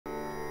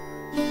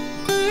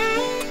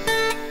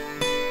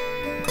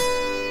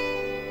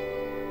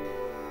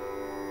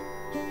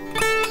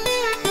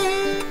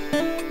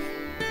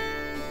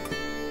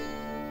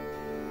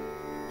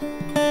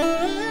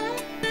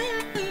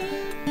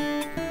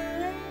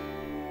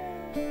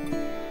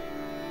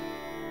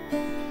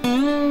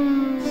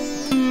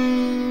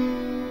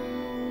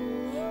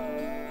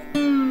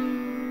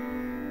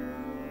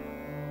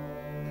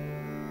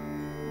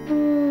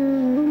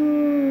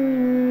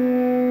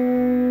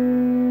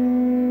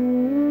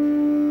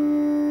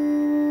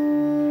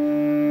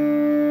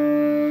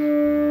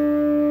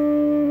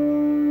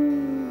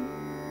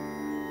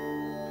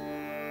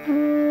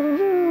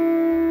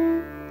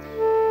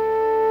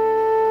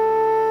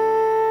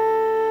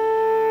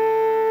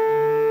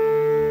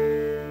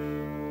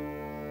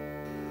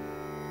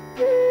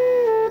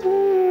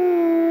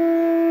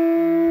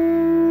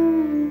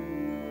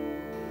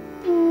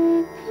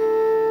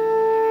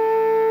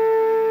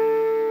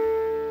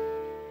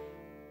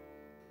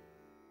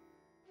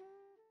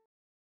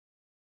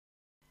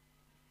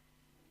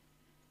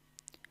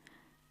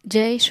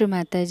जय श्री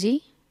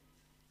माताजी।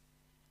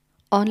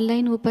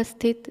 ऑनलाइन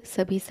उपस्थित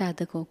सभी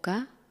साधकों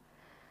का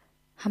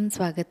हम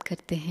स्वागत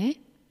करते हैं।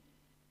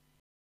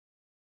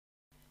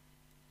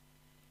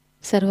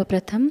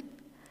 सर्वप्रथम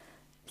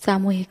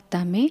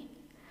सामूहिकता में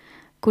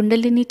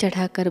कुंडलिनी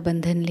चढ़ाकर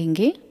बंधन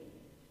लेंगे।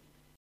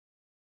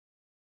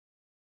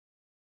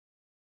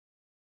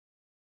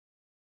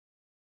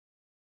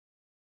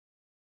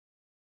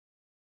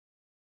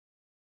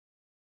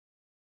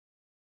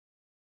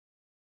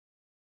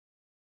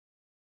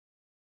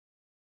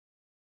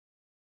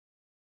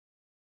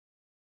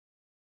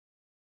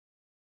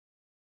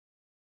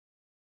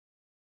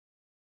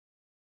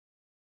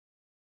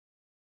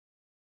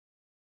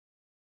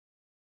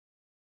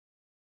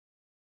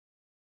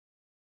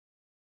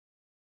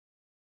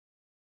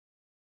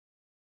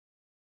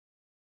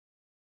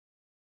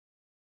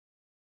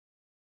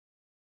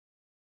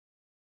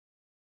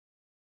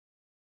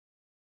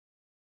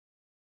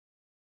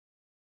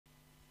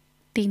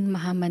 तीन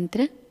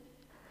महामंत्र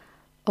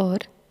और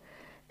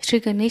श्री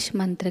गणेश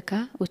मंत्र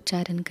का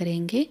उच्चारण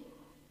करेंगे।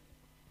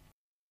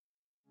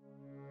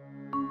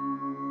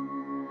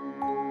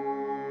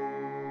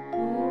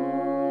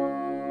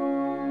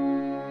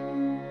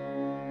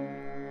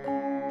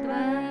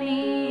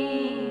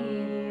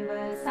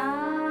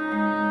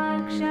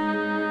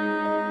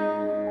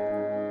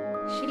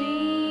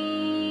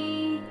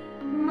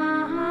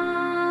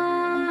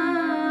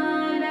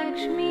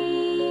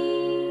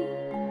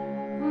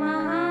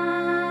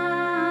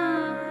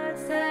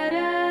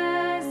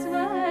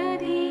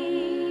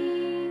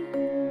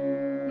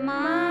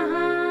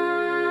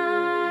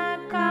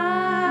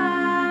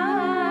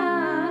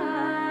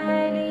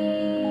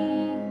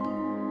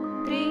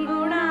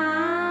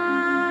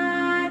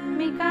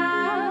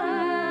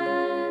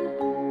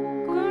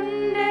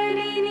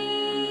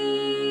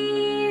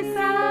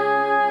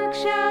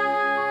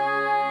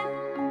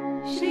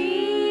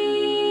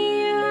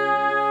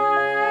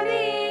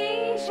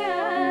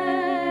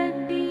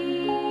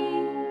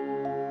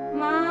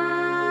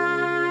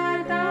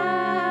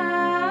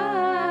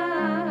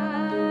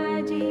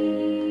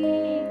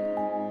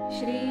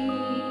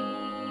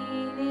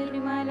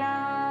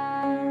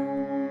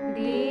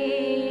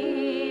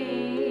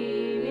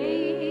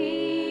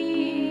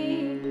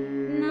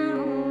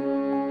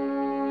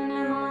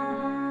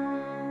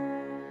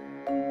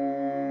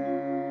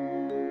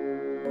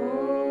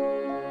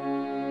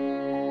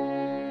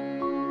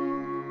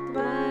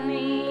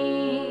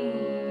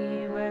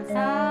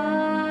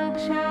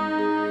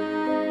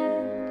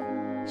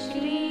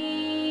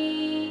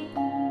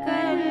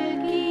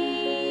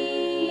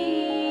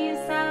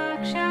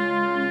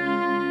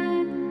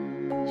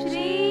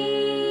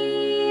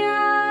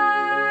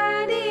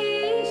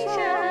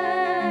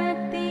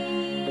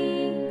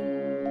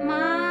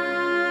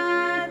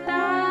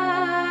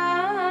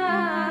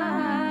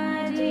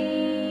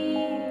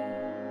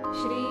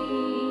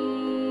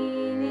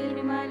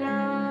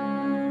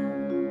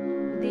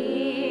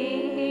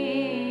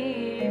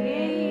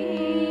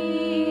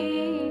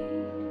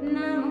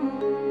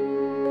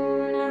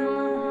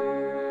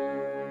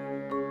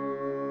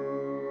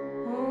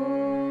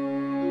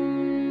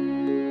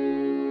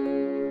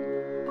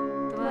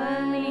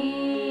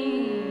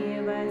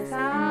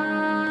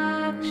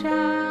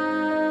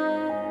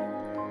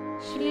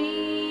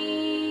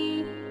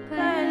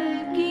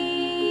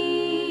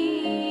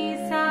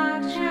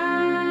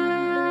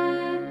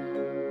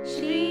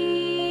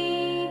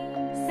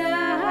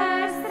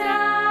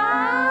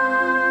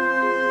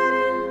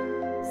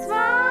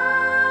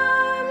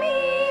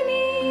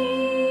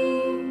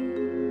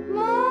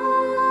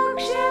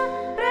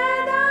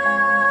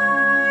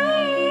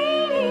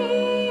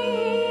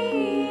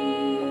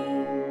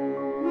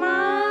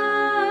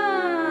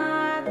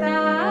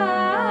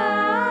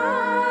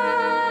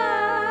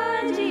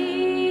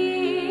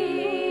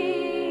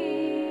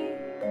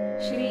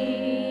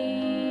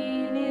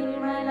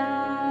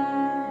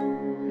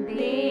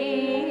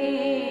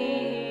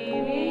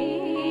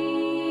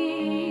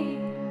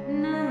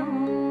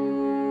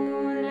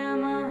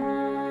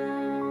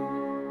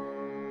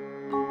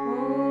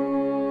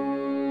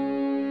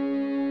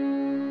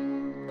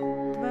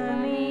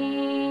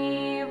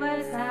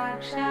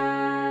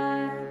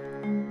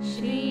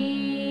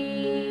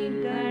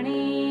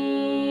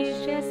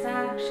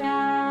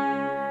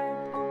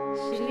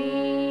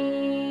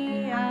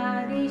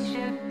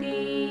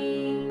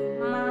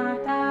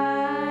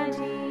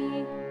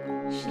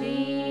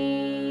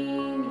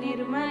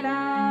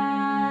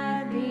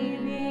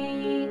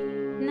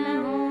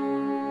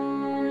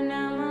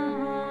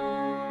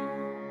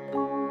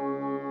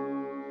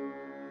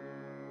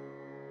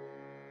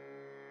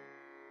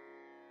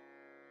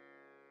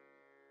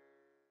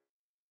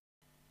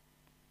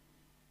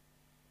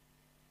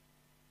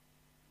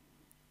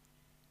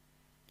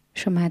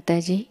 श्री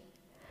माताजी,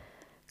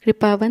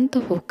 कृपावंत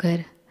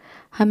होकर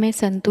हमें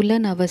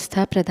संतुलन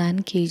अवस्था प्रदान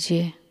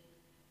कीजिए।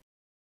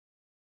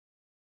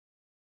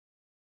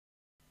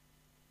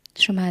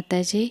 श्री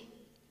माताजी,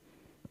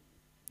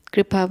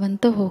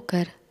 कृपावंत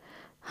होकर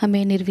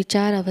हमें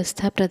निर्विचार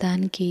अवस्था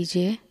प्रदान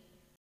कीजिए।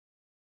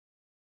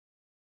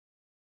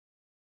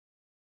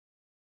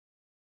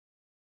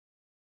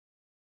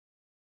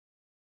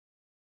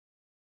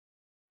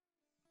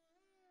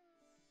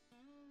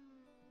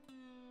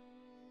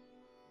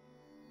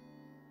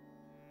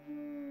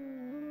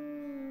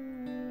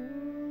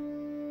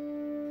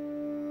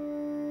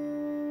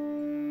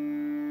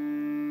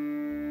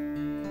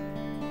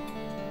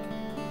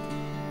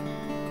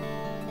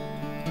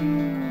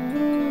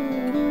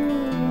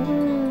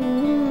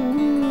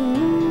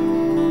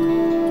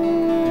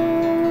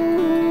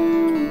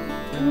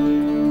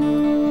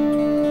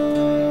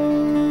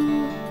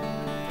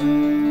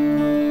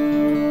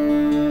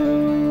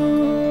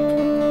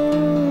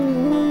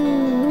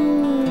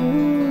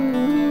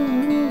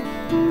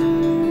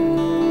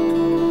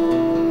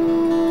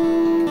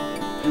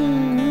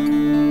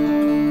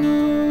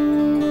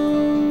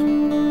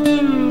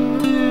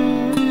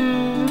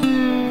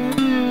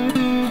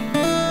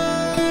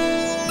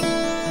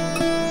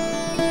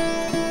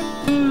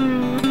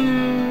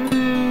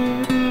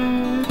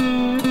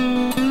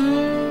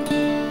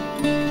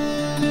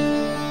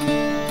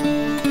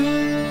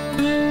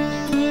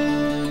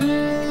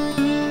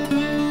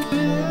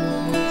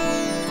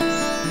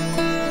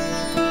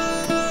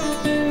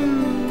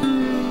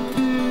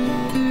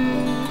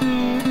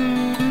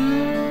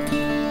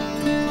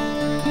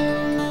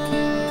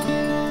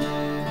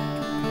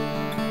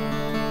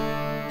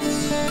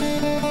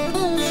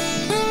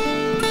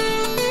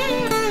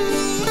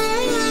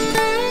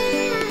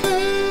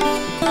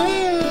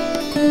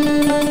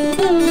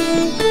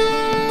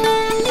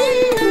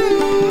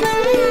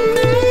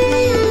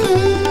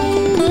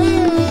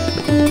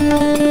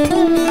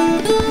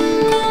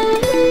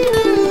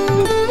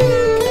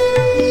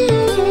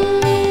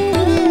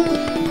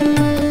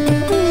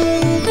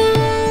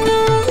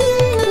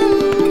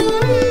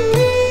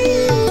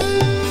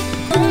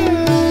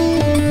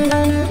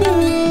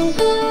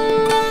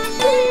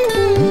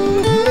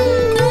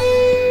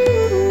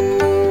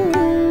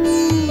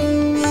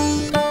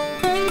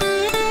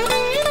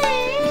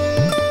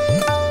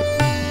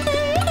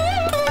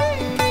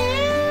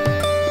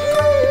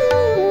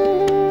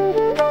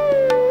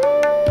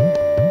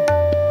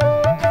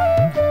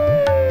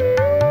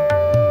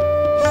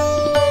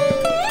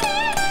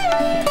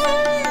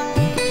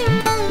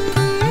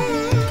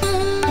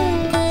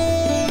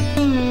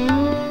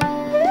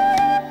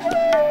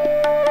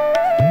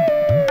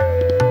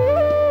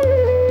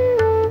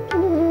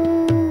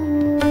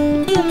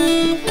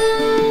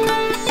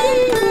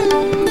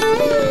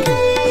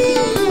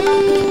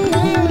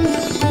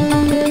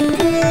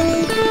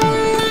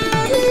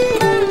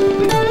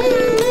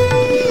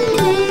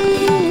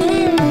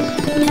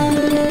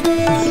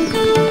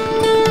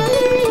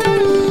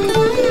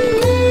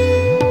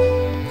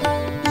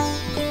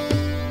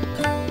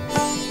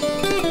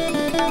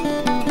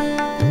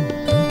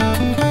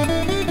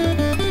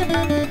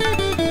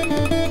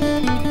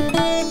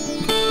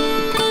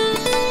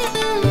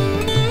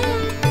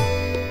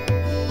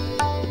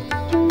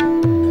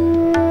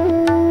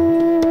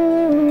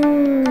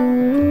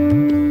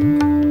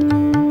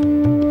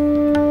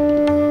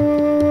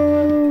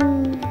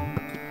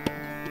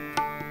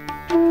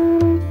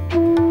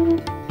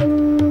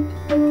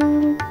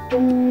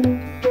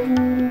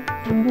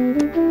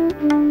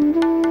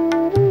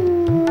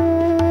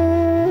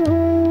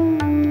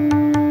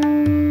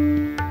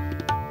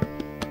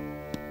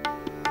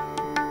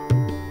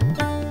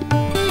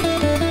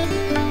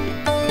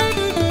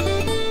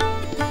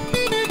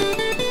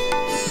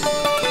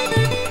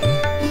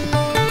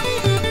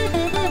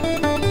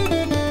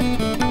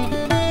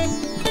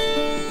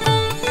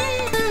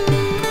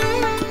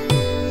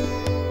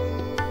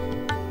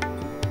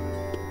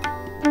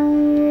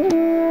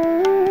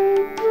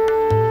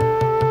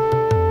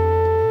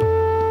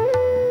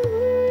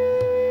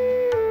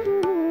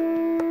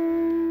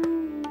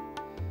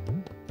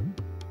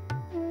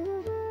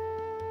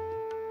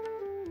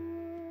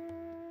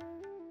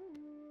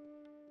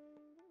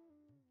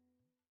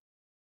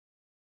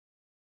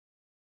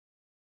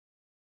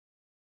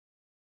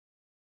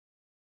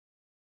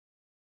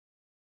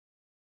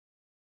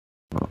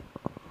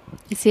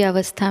 इसी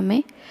अवस्था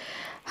में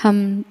हम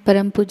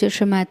परम पूज्य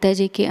श्री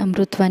माताजी की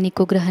अमृतवाणी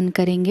को ग्रहण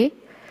करेंगे।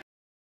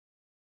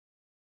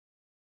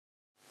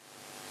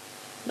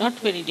 Not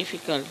very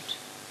difficult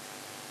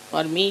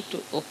for me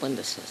to open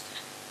the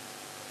Sahasrara,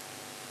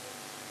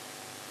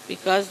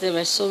 because there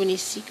were so many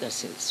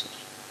seekers in this world.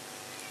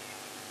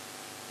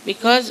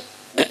 Because,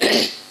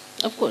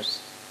 of course,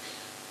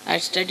 I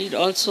studied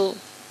also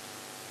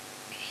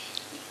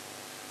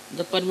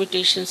the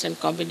permutations and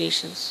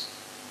combinations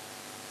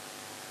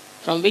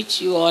from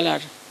which you all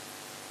are,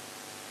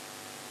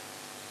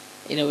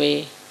 in a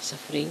way,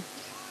 suffering.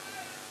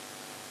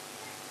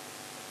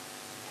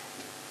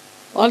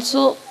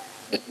 Also,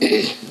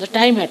 the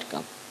time had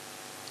come.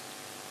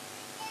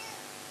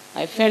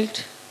 I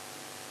felt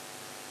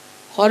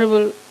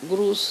horrible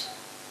gurus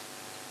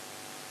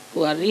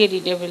who are really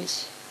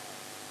devils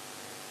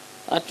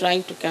are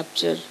trying to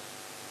capture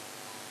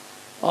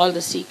all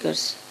the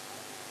seekers.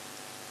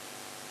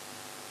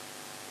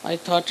 I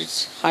thought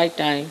it's high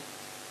time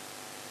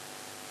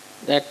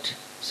that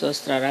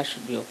Sahasrara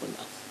should be opened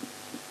up.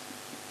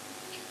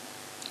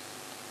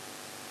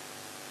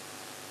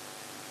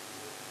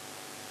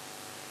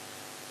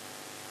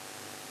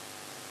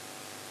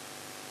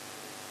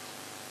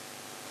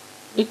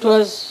 It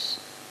was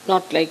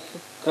not like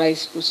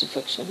Christ's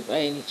crucifixion by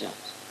any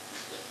chance.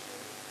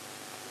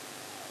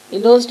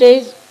 In those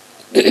days,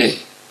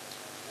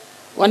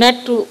 one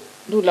had to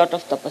do a lot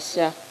of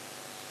tapasya,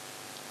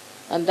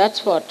 and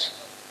that's what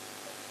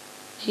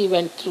he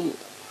went through.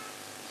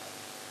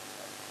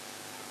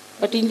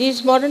 But in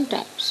these modern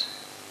times,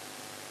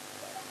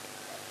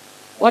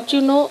 what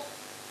you know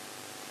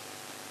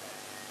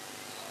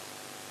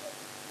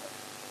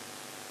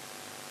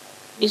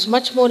is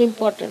much more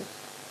important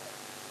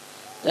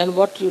than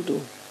what you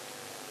do.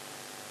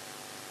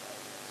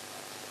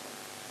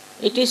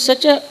 It is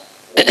such a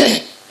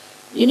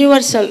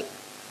universal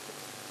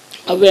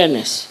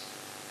awareness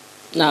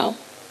now,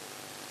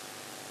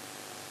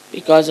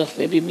 because of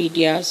maybe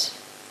medias,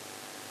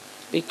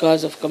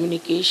 because of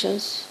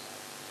communications,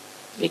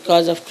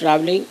 because of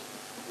traveling,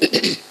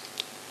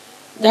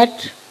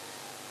 that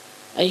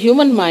a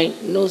human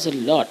mind knows a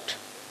lot.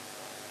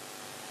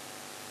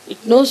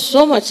 It knows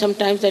so much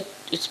sometimes that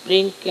its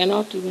brain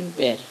cannot even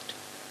bear it.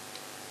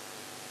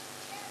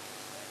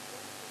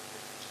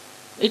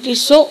 It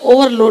is so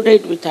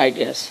overloaded with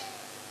ideas.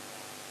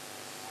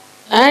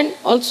 And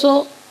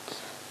also,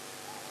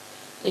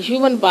 the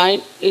human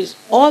mind is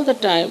all the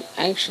time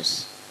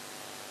anxious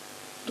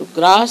to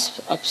grasp,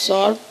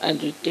 absorb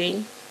and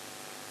retain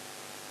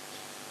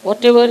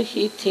whatever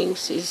he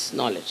thinks is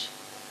knowledge.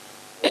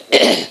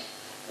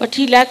 But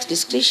he lacks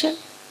discretion,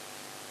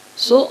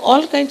 so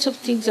all kinds of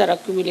things are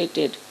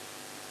accumulated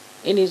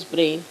in his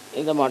brain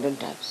in the modern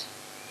times.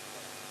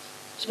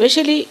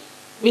 Especially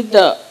with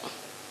the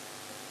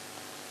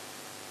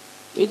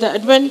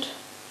advent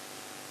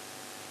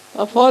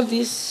of all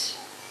these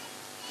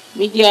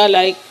media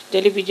like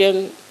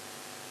television,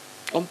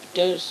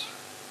 computers,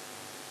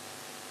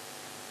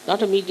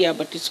 not a media,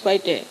 but it's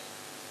quite a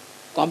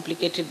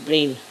complicated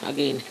brain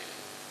again.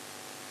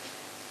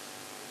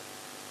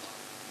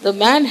 The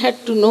man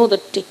had to know the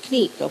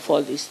technique of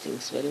all these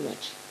things very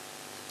much.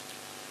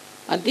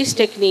 And this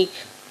technique,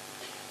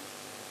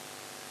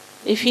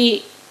 if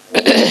he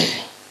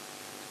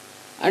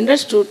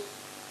understood,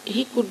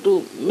 he could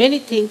do many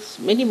things,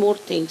 many more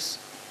things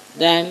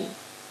than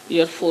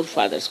your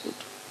forefathers could.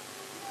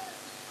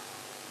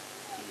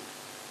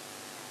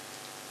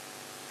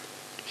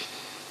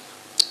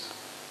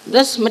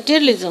 Thus,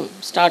 materialism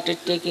started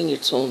taking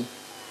its own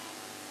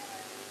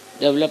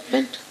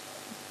development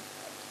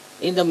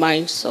in the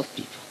minds of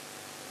people.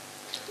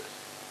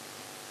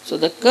 So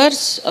the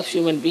curse of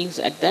human beings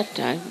at that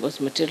time was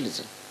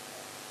materialism.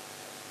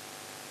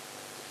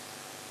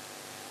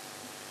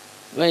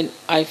 When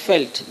I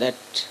felt that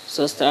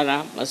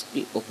Sahasrara must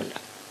be opened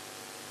up.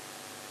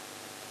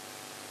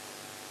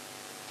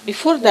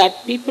 Before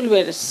that, people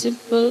were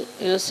simple,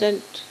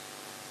 innocent.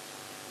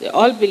 They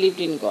all believed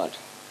in God.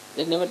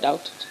 They never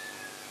doubted.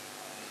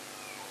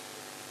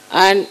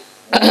 And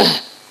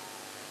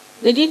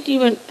they didn't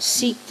even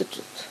seek the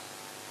truth.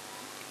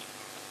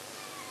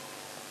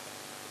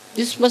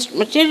 This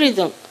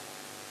materialism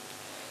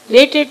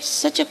created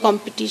such a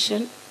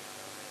competition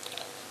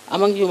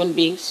among human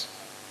beings,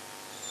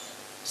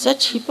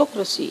 such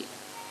hypocrisy,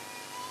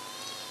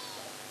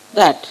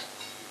 that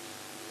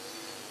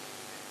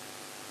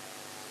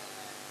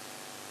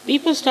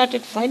people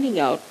started finding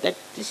out that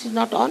this is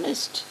not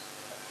honest.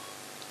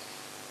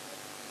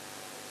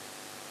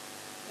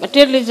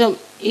 Materialism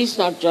is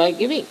not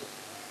joy-giving.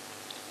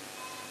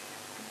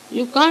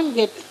 You can't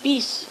get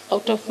peace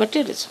out of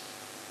materialism.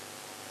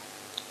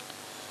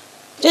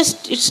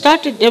 Just it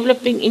started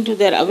developing into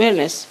their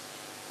awareness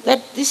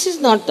that this is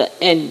not the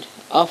end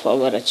of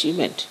our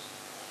achievement.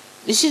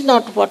 This is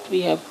not what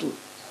we have to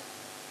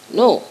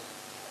know.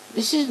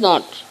 This is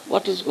not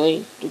what is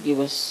going to give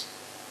us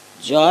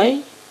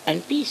joy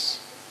and peace.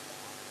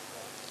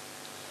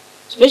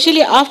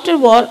 Especially after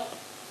war,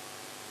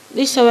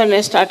 this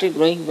awareness started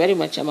growing very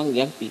much among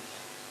young people.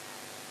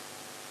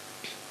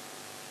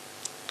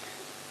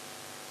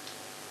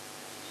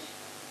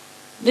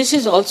 this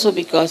is also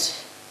because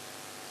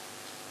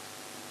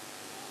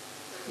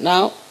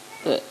now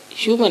the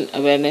human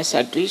awareness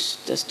had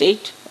reached the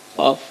state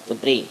of the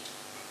brain.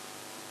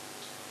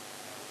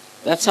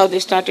 That's how they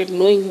started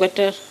knowing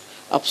better,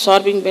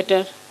 absorbing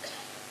better,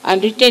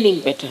 and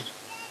retaining better.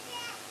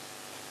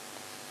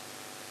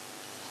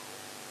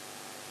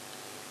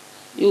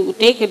 You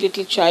take a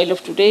little child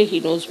of today, he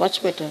knows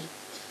much better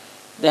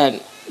than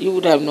you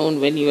would have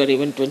known when you were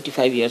even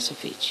 25 years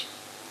of age.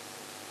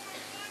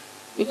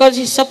 Because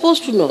he's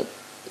supposed to know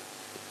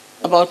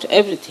about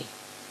everything.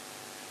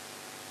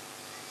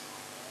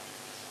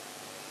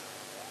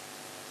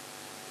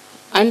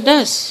 And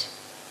thus,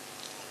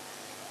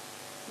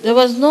 there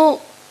was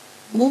no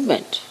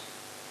movement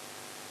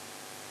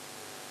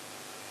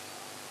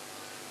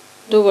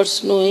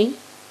towards knowing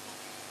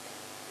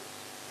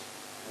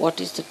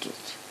what is the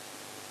truth.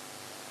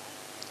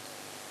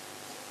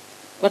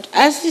 But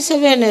as this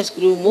awareness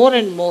grew more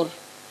and more,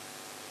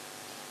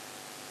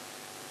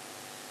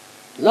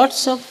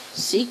 lots of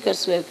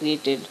seekers were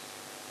created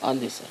on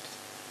this earth.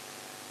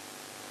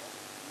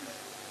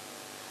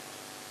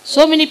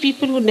 So many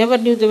people who never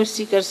knew they were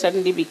seekers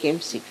suddenly became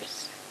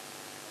seekers.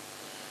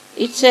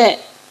 It's an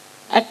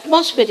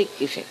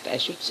atmospheric effect, I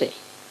should say.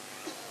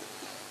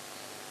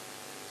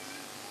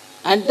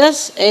 And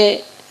thus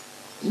a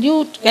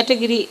new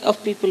category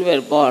of people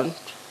were born,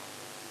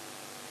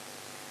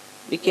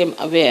 became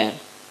aware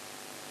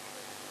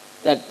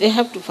that they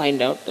have to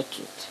find out the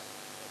truth.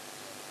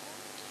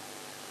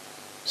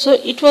 So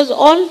it was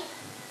all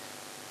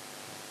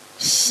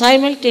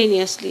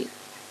simultaneously,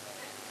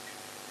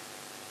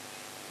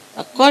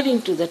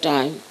 according to the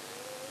time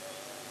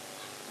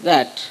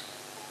that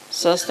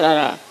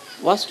Sahasrara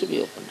was to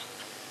be opened up.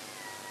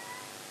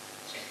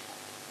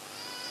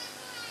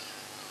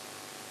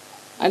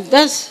 And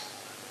thus,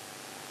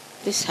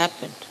 this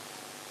happened.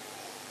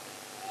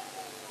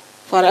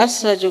 For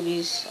us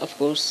Sahajogis, of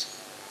course,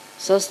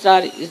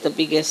 Sahasrara is the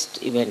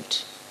biggest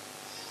event.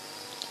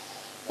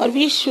 Or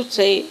we should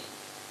say,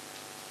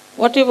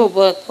 whatever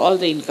work all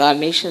the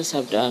incarnations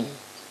have done,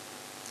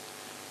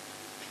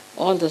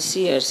 all the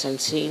seers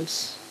and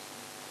saints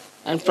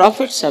and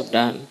prophets have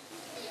done,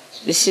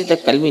 this is the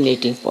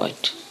culminating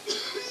point.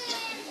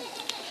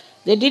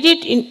 They did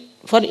it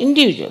for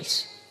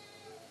individuals,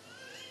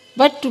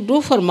 but to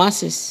do for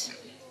masses,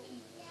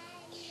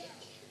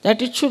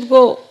 that it should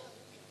go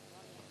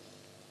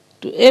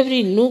to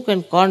every nook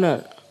and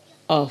corner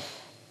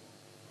of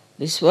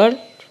this world,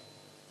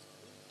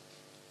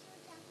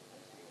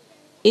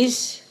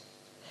 is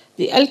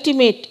the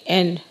ultimate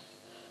end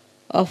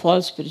of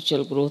all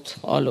spiritual growth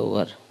all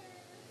over,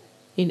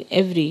 in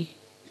every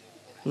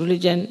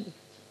religion,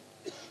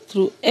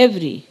 through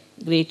every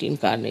great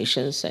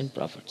incarnations and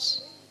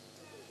prophets.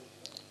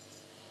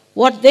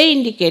 What they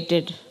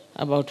indicated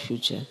about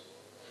future,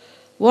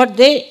 what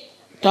they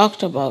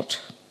talked about,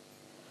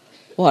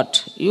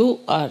 what you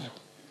are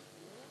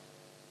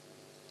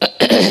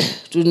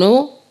to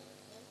know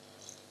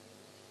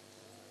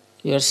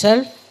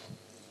yourself,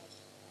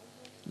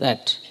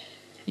 that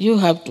you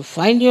have to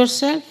find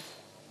yourself,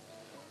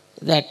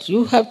 that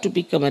you have to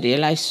become a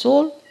realized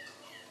soul,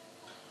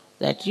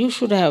 that you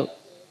should have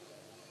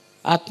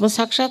Atma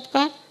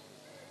Sakshatkar,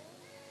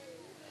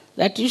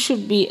 that you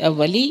should be a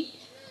Wali.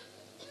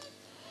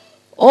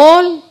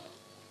 All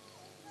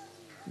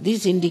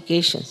these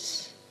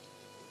indications,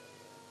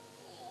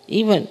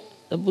 even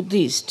the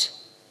Buddhist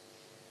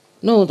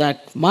know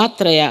that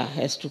Matraya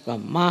has to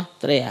come.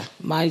 Matraya.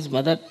 Ma is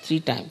mother 3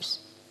 times.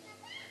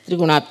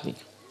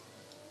 Trigunatmika.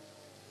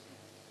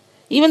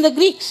 Even the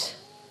Greeks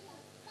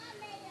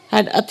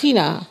had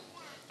Athena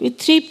with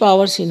 3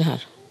 powers in her.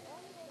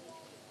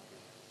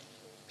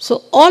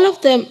 So all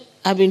of them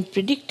have been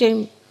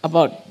predicting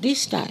about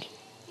this time.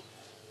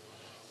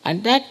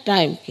 And that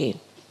time came.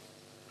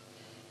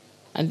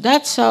 And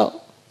that's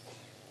how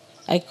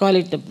I call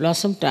it the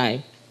blossom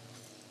time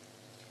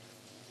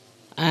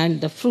and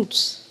the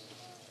fruits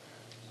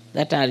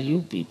that are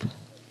you people.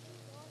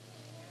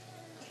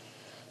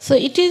 So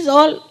it is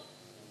all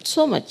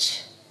so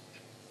much,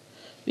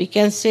 we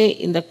can say,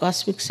 in the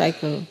cosmic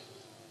cycle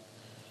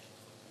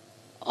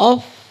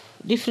of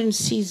different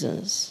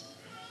seasons.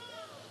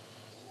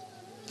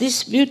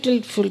 This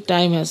beautiful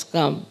time has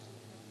come,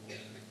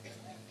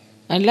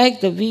 and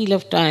like the wheel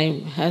of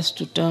time has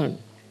to turn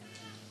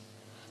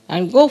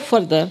and go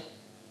further,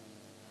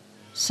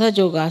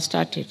 Sahajayoga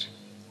started.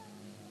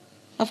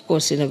 Of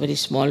course, in a very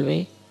small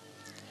way,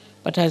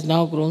 but has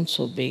now grown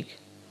so big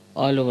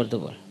all over the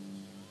world.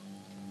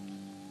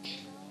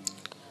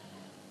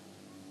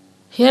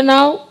 Here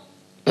now,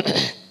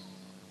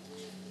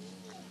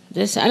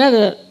 there's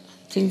another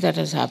thing that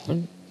has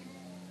happened,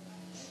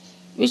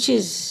 which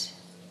is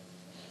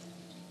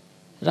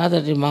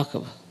rather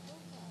remarkable.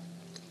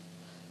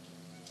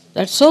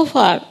 That so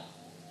far,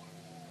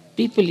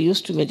 people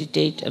used to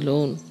meditate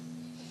alone,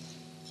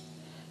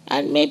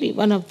 and maybe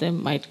one of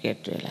them might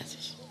get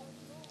realization.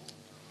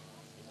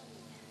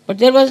 But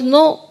there was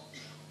no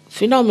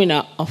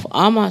phenomena of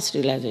amas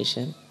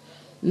realization,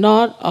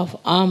 nor of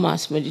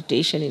amas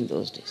meditation in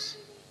those days.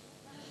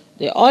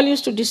 They all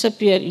used to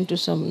disappear into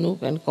some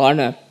nook and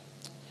corner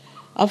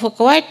of a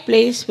quiet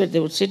place where they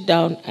would sit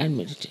down and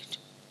meditate.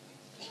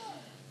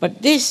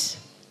 But this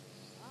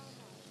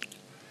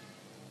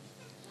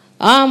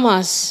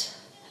mass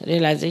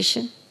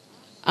realization,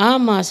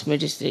 mass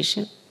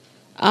meditation,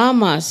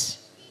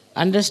 mass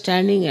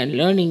understanding and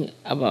learning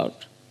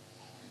about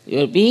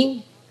your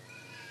being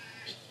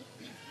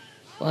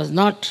was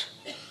not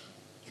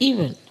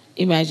even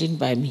imagined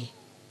by me,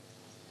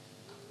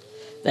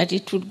 that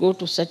it would go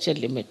to such a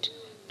limit,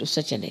 to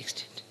such an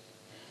extent,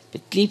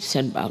 with leaps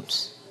and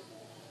bounds.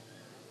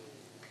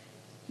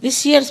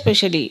 This year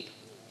especially,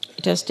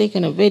 it has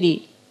taken a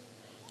very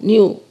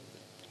new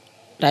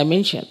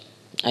dimension,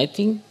 I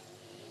think,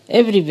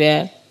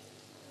 everywhere,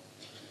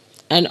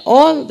 and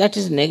all that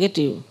is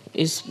negative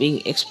is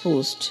being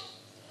exposed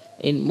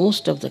in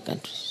most of the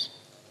countries.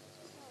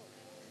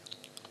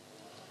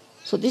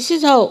 So this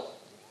is how,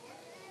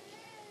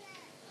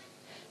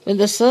 when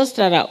the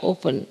Sahasrara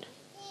opened,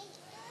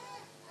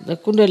 the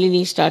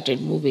Kundalini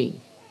started moving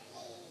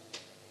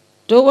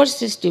towards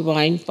this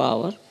divine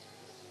power,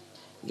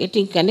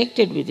 getting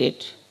connected with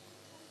it,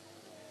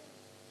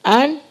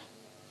 and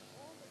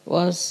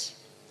was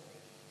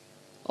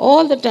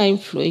all the time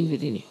flowing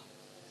within you.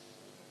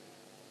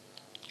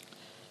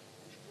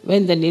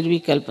 When the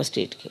Nirvikalpa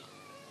state came.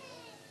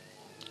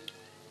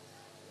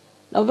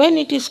 Now when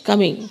it is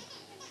coming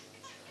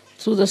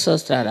through the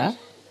Sahasrara,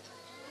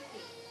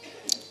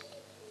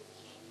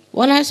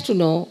 one has to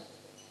know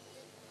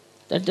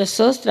that the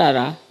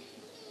Sahasrara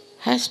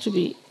has to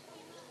be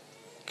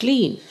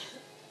clean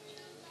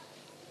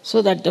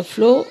so that the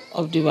flow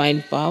of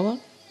divine power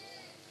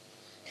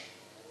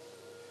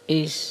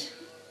is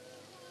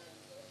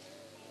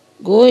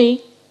going,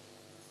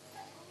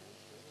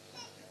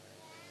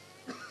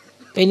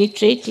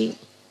 penetrating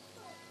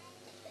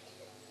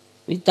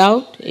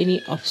without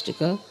any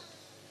obstacle,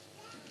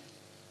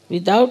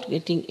 without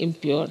getting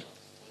impure,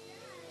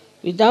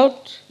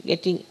 without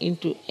getting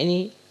into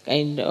any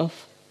kind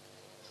of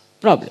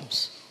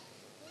problems.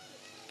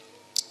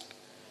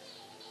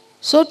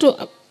 So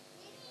to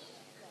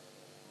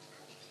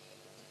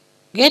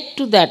get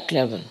to that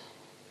level,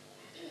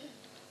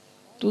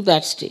 to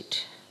that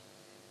state,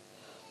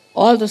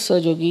 all the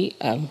Sahajayogi,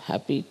 I am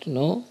happy to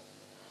know,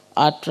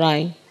 are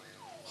trying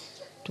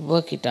to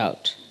work it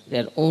out,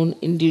 their own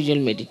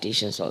individual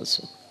meditations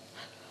also,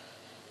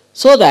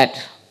 so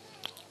that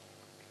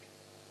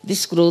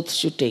this growth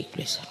should take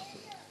place.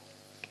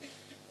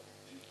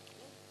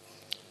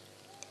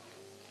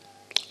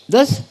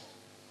 Thus,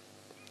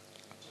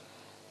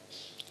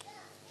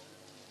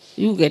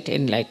 you get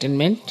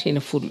enlightenment in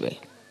a full way.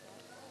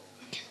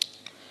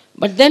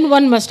 But then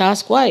one must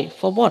ask why,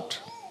 for what?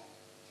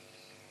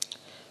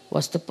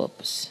 What's the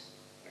purpose?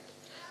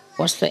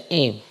 What's the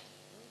aim?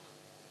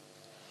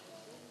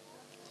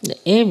 The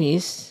aim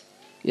is,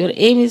 your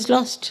aim is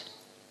lost.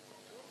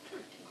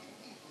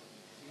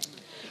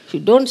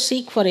 You don't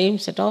seek for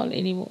aims at all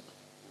anymore.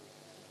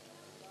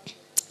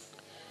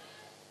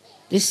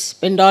 This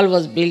pandal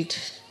was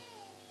built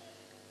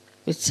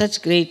with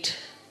such great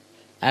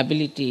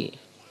ability,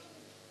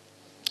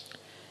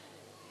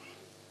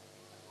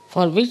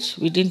 for which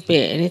we didn't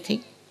pay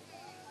anything.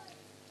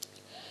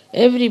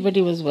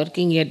 Everybody was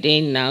working here day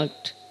and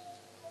night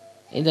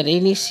in the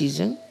rainy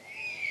season,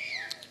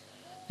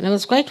 and I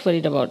was quite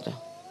worried about them.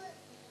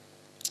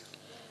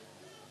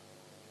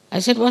 I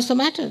said, what's the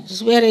matter?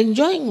 We are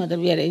enjoying, mother,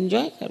 we are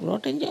enjoying. I'm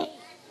not enjoying.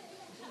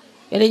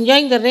 We are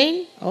enjoying the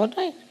rain, all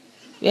right.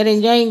 We are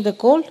enjoying the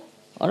cold,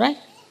 all right.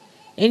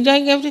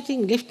 Enjoying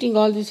everything, lifting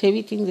all these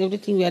heavy things,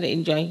 everything we are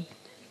enjoying.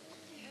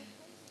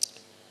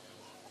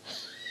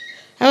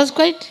 I was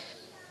quite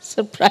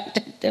surprised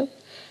at them.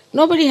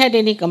 Nobody had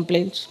any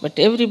complaints, but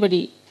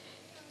everybody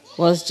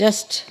was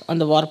just on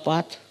the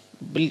warpath,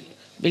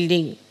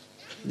 building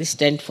this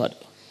tent for you.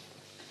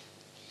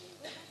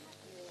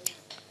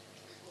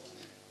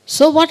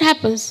 So what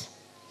happens?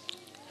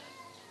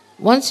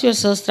 Once your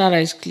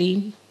Sahasrara is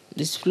clean,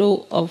 this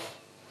flow of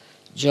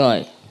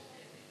joy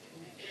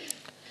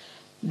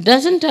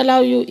doesn't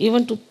allow you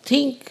even to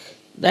think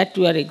that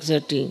you are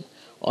exerting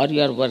or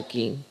you are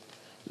working.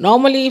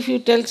 Normally if you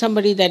tell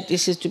somebody that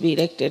this is to be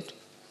erected,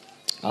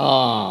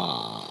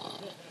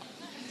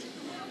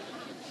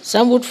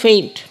 some would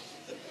faint.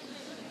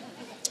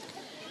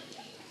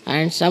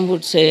 And some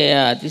would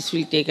say, this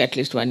will take at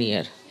least 1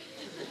 year.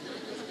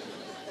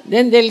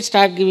 Then they'll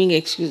start giving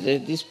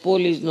excuses. This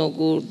pole is no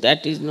good,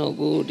 that is no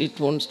good, it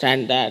won't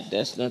stand that,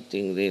 there's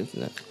nothing, there's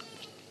nothing.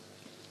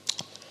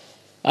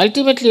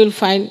 Ultimately you'll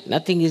find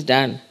nothing is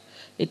done.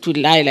 It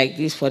will lie like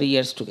this for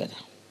years together.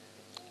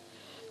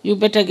 You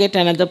better get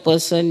another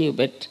person, you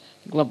better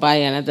go buy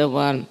another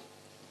one.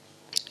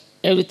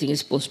 Everything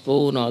is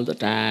postponed all the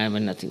time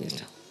and nothing is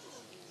done.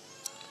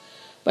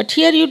 But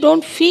here you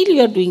don't feel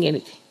you are doing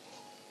anything.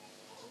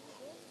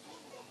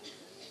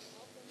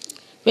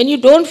 When you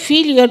don't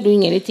feel you are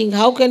doing anything,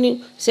 how can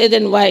you say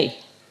then why?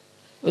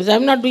 Because I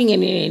am not doing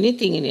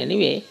anything in any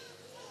way.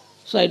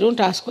 So I don't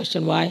ask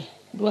question why,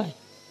 do I?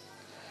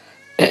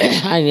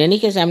 In any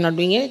case I am not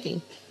doing anything.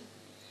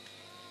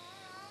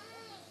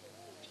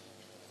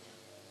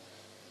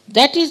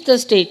 That is the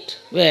state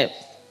where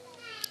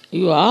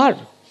you are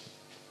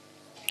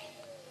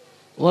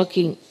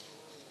working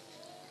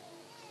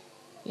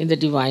in the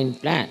divine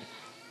plan.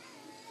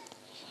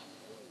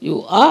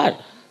 You are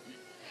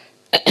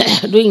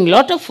doing a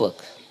lot of work.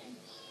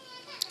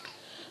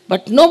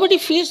 But nobody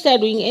feels they are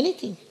doing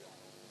anything.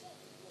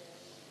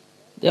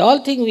 They all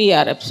think we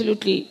are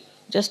absolutely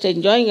just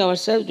enjoying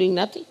ourselves, doing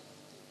nothing.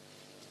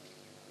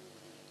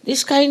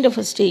 This kind of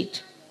a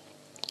state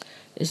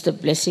is the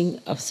blessing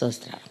of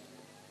Sahasrara.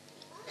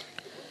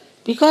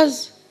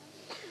 Because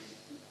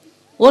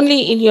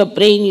only in your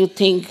brain you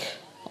think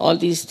all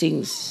these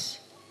things,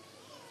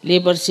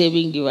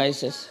 labor-saving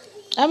devices.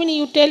 I mean,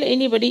 you tell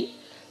anybody,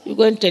 you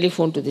go and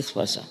telephone to this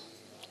person.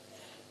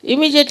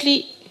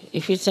 Immediately,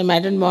 if it's a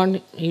madden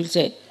bond, he'll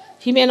say,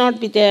 he may not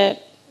be there,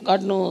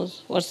 God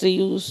knows, what's the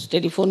use,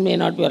 telephone may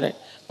not be all right.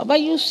 But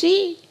you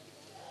see,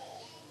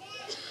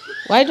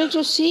 why don't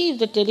you see if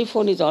the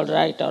telephone is all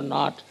right or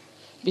not?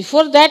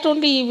 Before that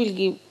only he will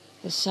give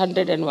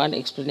 101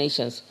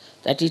 explanations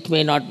that it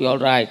may not be all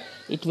right,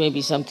 it may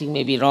be something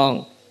may be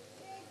wrong.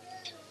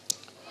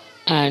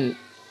 And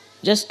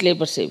just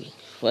labor saving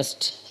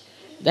first.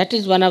 That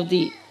is one of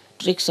the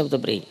tricks of the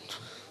brain.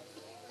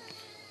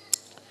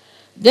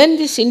 Then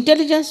this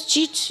intelligence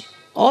cheats you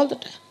all the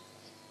time.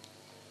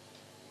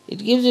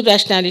 It gives you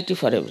rationality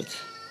for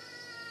everything.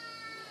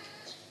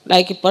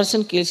 Like a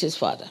person kills his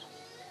father.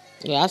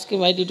 You ask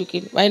him, why did you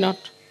kill him? Why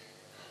not?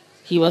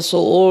 He was so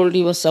old,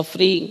 he was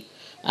suffering,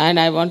 and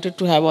I wanted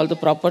to have all the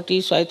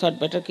property, so I thought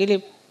better kill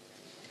him.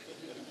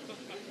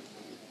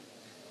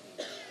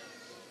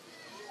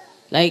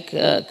 Like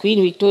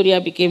Queen Victoria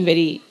became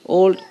very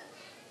old,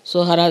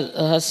 so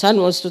her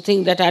son was to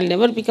think that I'll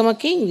never become a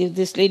king if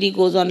this lady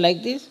goes on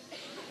like this.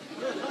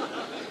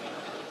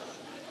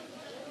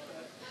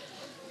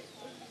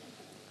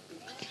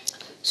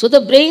 So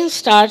the brain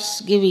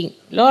starts giving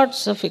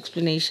lots of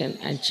explanation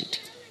and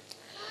cheating.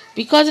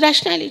 Because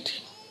rationality.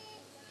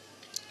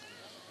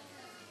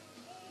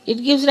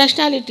 It gives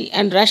rationality,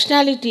 and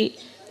rationality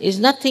is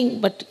nothing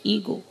but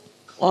ego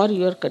or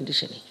your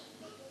conditioning.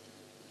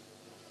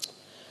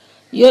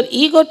 Your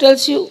ego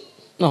tells you,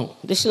 no,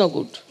 this is not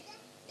good.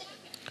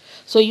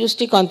 So you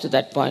stick on to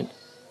that point.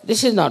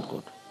 This is not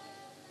good.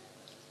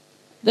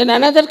 Then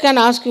another can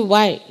ask you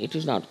why it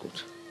is not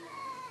good.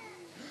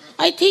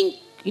 I think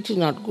it is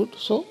not good,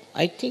 so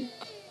I think.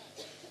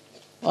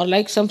 Or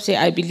like some say,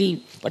 I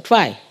believe, but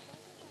why?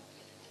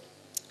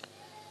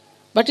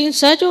 But in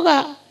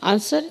Sahajayoga,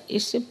 answer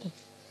is simple.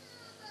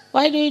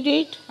 Why do you do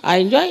it? I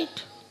enjoy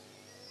it.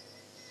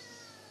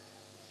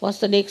 What's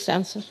the next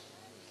answer?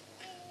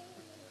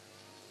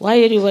 Why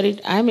are you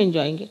worried? I am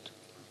enjoying it.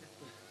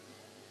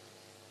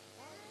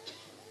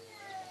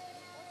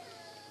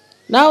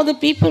 Now the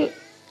people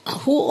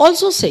who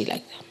also say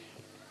like that,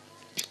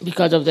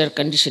 because of their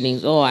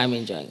conditionings, oh, I am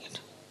enjoying it.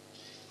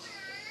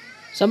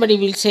 Somebody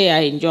will say, I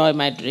enjoy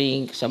my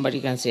drink.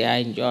 Somebody can say, I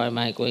enjoy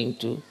my going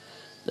to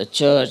the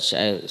church.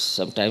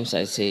 Sometimes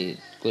I say,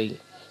 going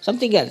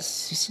something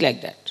else. It's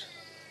like that.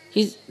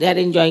 They are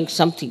enjoying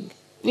something,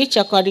 which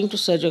according to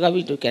Sahajayoga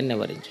we can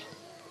never enjoy.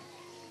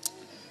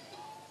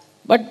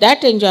 But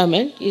that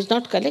enjoyment is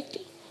not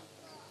collective.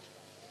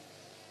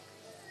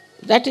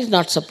 That is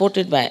not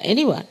supported by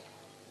anyone.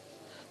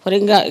 For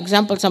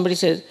example, somebody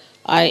says,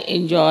 I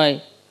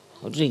enjoy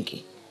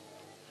drinking.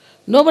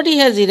 Nobody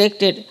has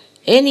erected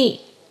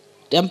any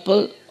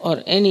temple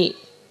or any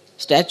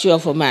statue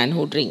of a man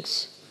who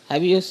drinks.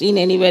 Have you seen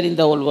anywhere in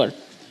the whole world?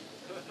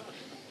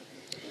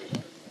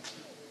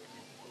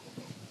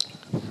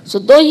 So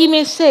though he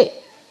may say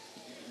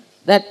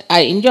that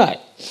I enjoy,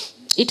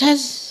 it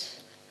has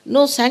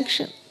no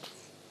sanction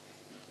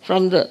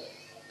from the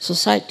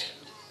society.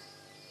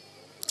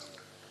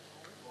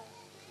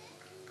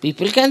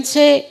 People can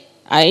say,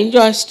 I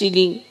enjoy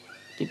stealing.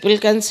 People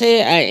can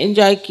say, I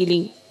enjoy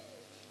killing.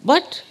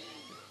 But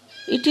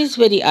it is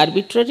very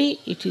arbitrary,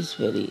 it is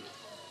very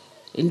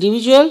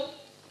individual,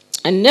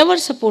 and never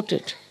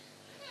supported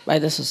by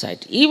the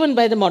society, even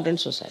by the modern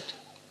society.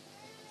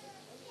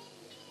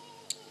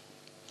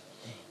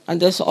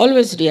 And there's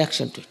always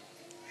reaction to it.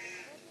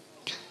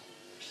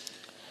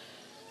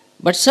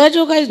 But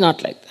Sahajayoga is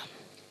not like that.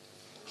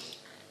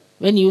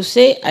 When you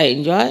say, I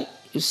enjoy,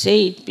 you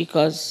say it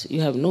because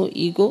you have no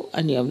ego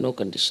and you have no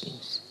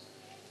conditionings.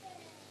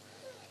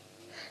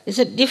 It's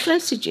a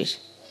different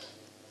situation.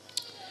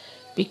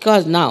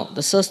 Because now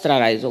the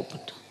Sahasrara is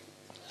opened.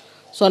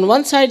 So on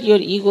one side your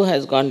ego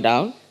has gone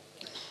down,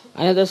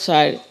 another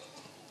side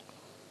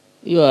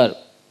your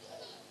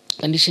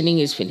conditioning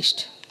is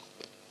finished.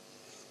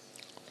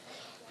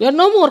 You are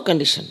no more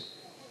conditioned.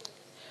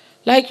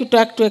 Like you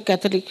talk to a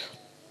Catholic.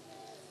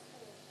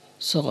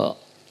 So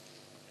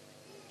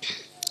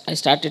I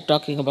started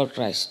talking about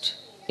Christ.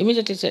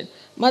 Immediately said,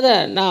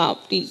 Mother, now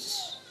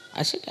please.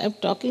 I said, I am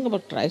talking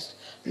about Christ,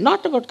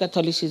 not about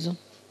Catholicism.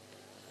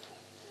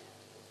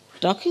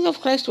 Talking of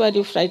Christ, what are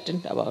you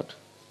frightened about?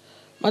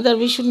 Mother,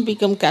 we shouldn't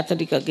become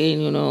Catholic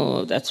again,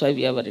 that's why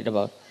we are worried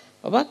about.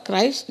 Baba,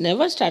 Christ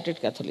never started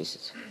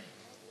Catholicism.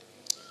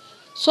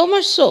 So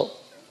much so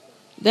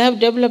they have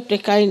developed a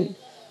kind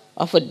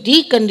of a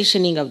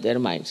deconditioning of their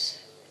minds,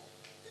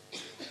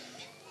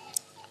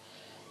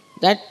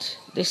 that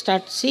they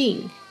start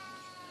seeing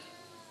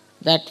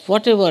that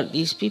whatever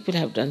these people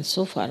have done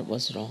so far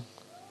was wrong,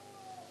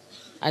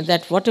 and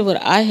that whatever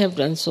I have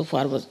done so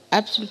far was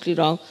absolutely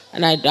wrong,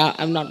 and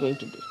I'm not going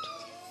to do it.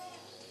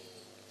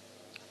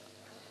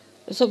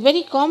 It's a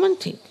very common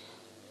thing.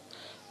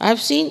 I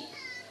have seen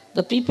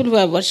the people who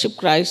have worshipped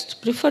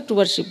Christ prefer to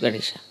worship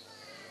Ganesha,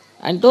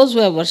 and those who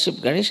have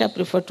worshipped Ganesha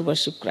prefer to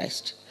worship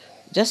Christ.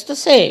 Just the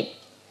same.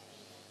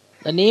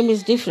 The name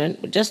is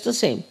different, but just the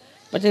same.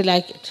 But they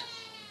like it.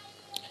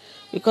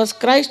 Because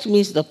Christ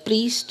means the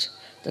priest,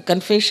 the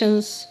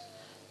confessions,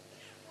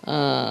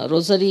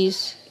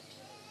 rosaries,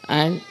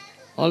 and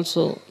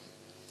also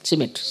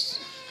cemeteries.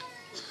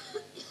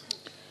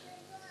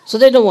 So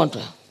they don't want to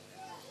have.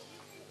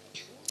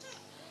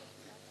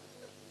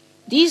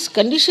 These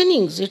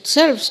conditionings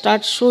itself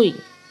start showing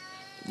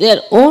their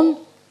own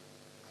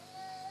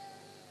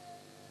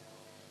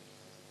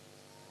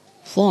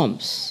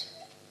forms,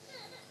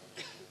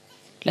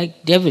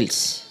 like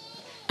devils,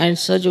 and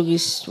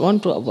Sahajogis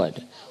want to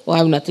avoid, or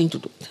have nothing to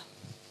do with them.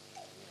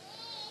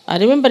 I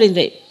remember in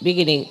the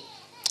beginning,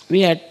 we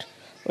had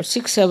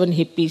 6-7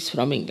 hippies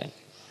from England,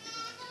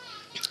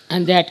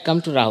 and they had come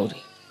to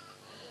Rauri.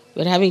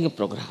 We were having a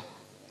program.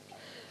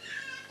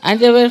 And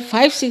there were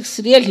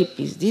 5-6 real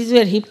hippies. These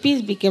were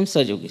hippies became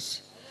Sahajogis.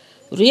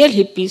 Real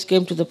hippies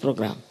came to the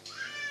program.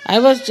 I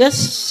was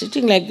just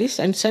sitting like this,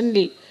 and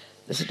suddenly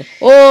they said,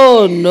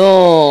 "Oh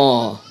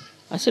no!"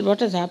 I said, "What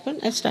has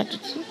happened?" I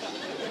started saying,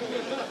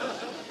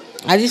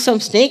 as if some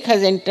snake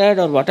has entered,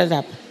 or what has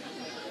happened.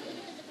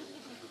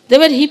 They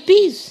were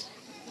hippies.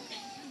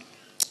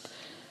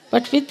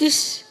 But with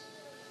this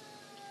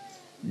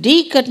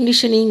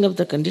deconditioning of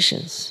the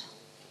conditions,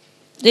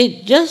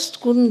 they just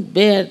couldn't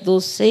bear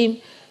those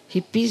same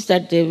hippies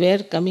that they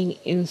were coming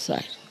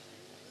inside.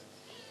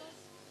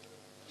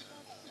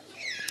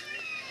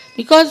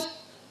 Because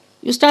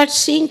you start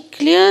seeing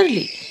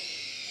clearly,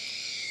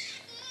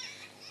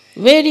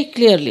 very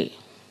clearly,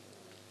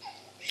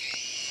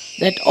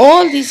 that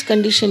all these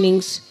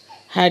conditionings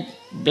had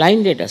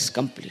blinded us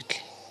completely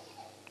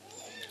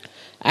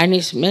and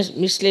is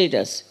misled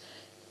us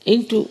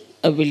into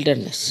a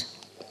wilderness.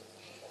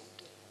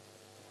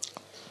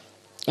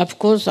 Of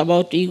course,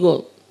 about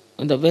ego,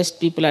 in the West,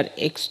 people are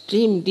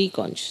extremely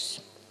conscious.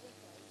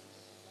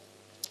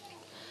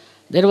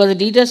 There was a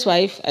leader's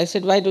wife. I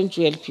said, "Why don't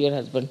you help your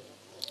husband?"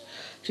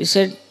 She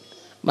said,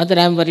 "Mother,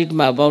 I'm worried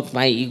about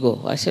my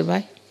ego." I said,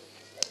 "Why?"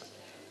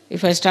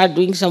 "If I start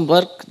doing some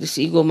work, this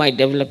ego might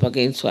develop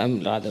again, so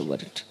I'm rather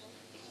worried."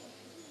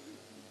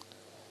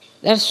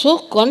 They are so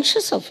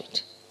conscious of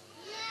it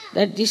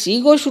that this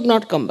ego should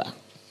not come back.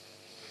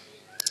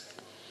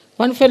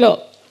 One fellow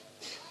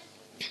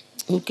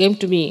who came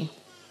to me,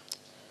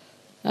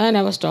 and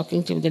I was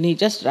talking to him, then he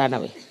just ran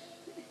away.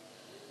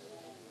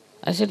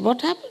 I said,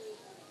 "What happened?"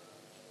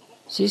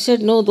 She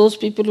said, "No, those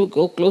people who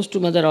go close to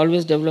mother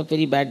always develop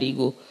very bad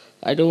ego.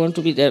 I don't want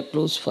to be there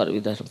close for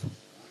with her."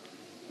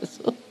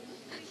 So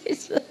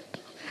it's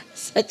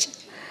such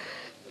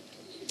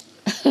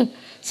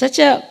such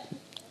a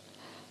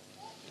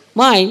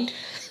mind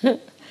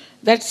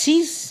that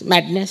sees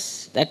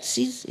madness, that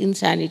sees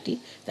insanity,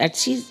 that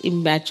sees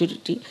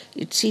immaturity,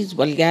 it sees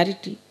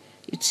vulgarity,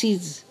 it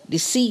sees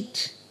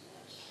deceit,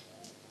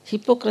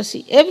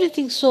 hypocrisy,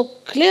 everything so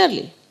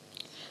clearly.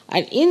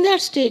 And in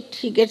that state,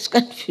 he gets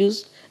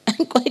confused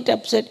and quite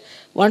upset,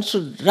 wants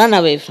to run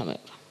away from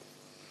it.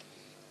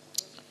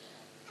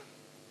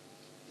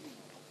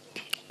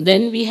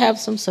 Then we have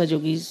some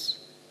Sahajogis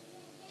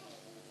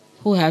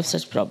who have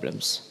such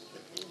problems,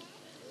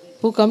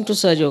 who come to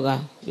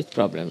Sahajayoga with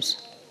problems.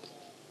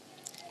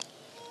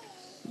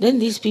 Then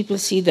these people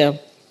see them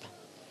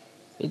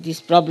with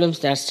these problems,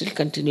 they are still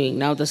continuing.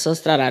 Now the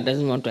Sahasrara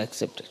doesn't want to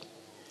accept it.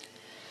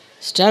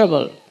 It's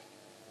terrible.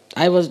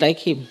 I was like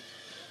him.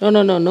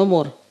 No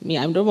more. Me,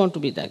 I don't want to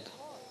be that.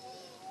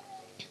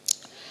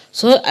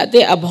 So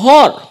they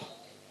abhor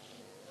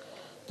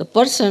the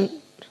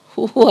person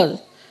who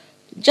was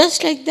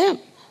just like them.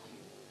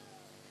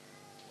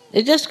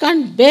 They just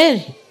can't bear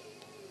him.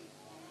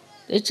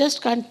 They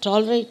just can't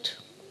tolerate.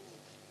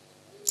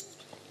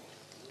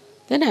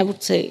 Then I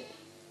would say,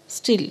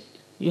 still,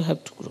 you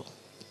have to grow.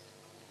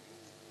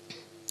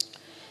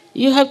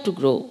 You have to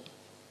grow.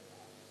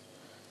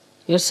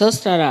 Your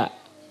Sahasrara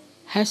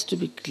has to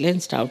be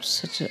cleansed out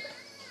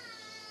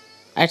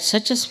at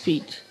such a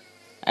speed,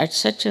 at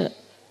such a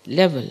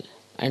level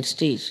and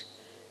stage,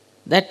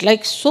 that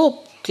like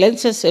soap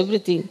cleanses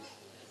everything,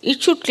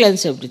 it should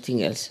cleanse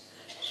everything else.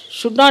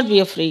 Should not be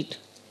afraid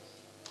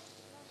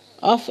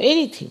of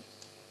anything.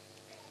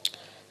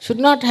 Should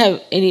not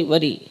have any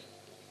worry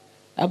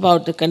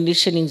about the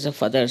conditionings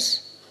of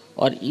others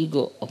or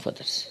ego of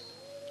others.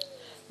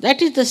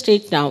 That is the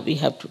state now we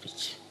have to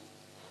reach.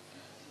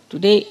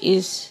 Today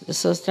is the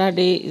Sahasrara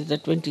day, is the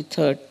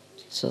 23rd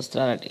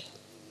Sahasrara day.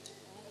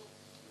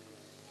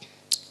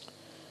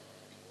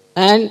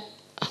 And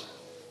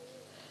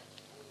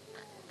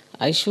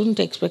I shouldn't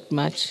expect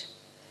much.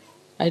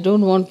 I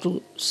don't want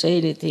to say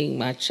anything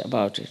much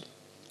about it.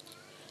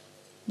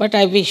 But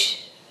I wish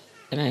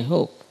and I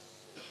hope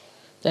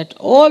that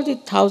all the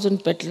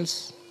 1,000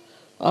 petals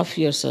of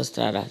your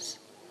Sahasraras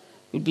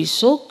will be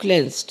so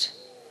cleansed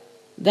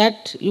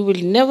that you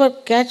will never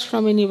catch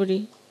from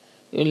anybody,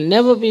 you will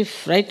never be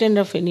frightened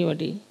of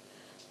anybody.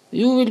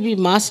 You will be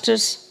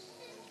masters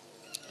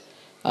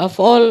of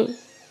all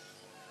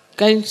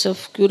kinds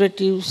of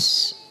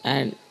curatives,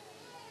 and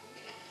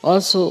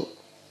also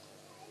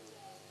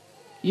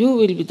you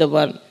will be the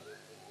one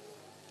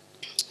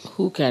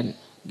who can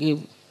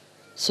give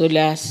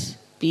solace,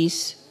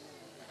 peace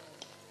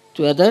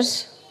to others.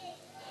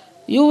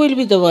 You will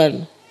be the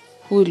one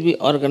who will be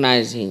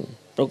organizing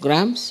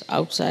programs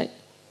outside.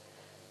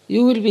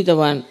 You will be the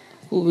one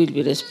who will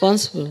be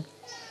responsible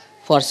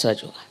for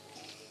Sahajayoga.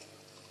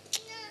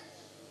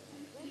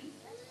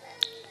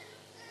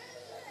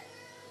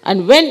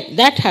 And when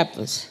that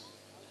happens,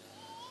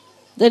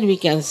 then we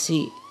can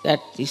see that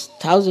these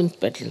 1,000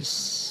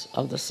 petals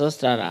of the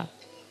Sahasrara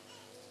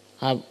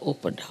have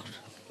opened out.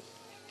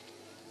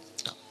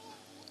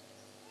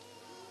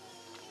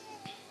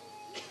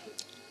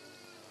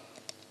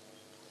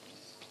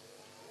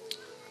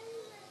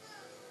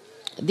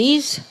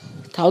 These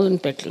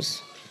 1,000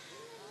 petals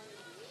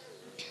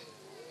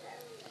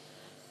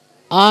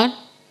are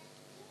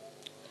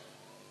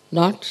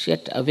not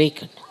yet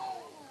awakened.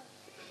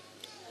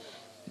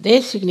 They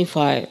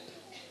signify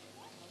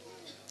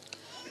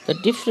the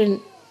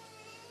different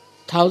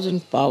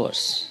 1,000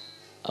 powers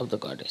of the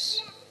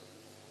goddess.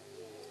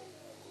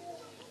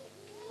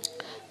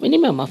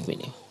 Minimum of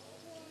minimum.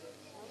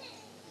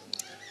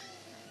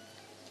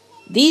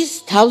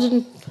 These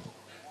 1,000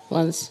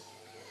 ones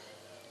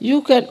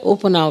you can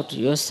open out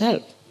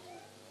yourself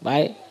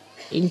by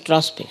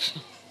introspection,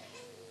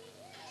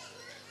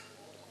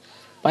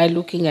 by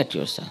looking at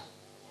yourself,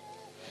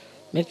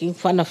 making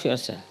fun of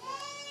yourself.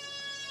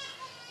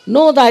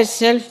 Know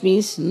thyself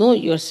means know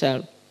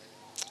yourself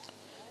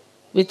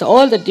with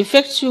all the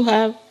defects you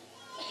have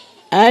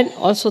and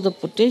also the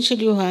potential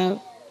you have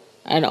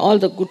and all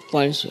the good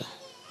points you have.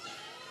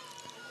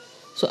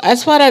 So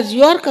as far as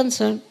you are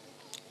concerned,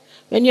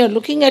 when you are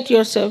looking at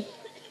yourself,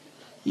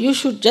 you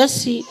should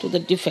just see to the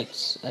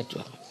defects that you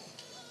have.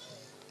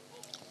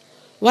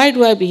 Why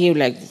do I behave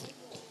like this?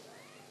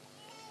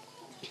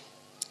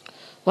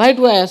 Why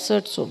do I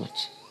assert so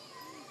much?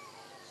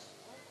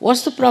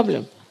 What's the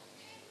problem?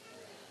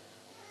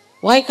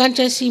 Why can't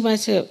I see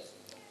myself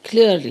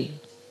clearly?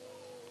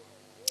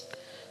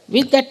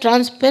 With that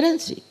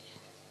transparency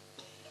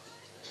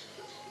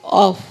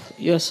of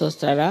your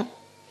Sahasrara,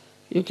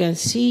 you can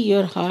see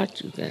your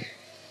heart, you can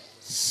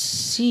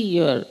see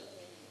your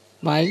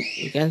mind,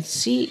 you can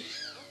see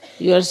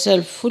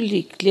yourself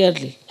fully,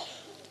 clearly.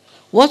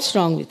 What's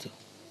wrong with you?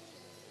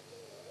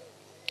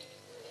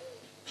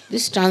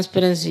 This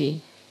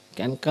transparency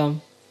can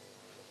come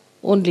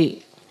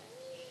only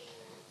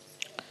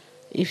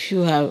if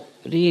you have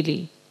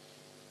really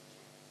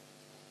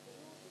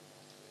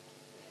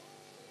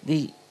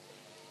the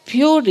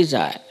pure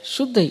desire,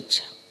 Shuddha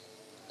Ichcha,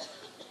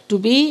 to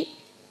be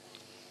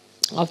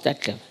of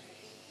that level.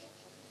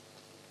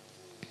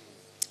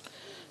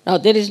 Now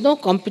there is no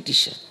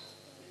competition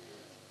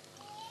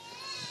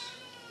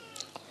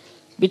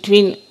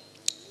between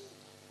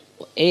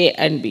A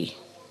and B.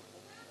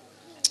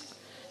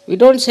 We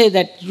don't say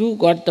that you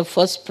got the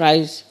first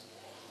prize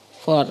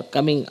for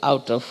coming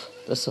out of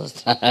the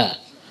Sahasrara,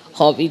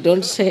 or we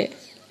don't say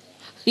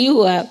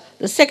you have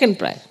the second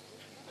prize.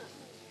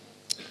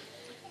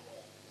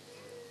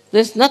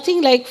 There's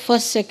nothing like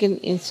first, second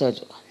in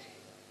Sahajayoga.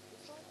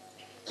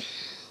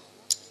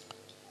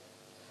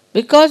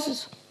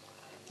 Because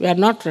we are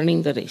not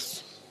running the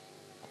race.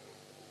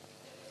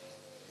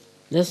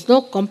 There's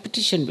no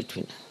competition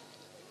between us.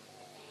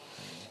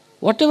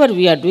 Whatever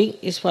we are doing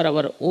is for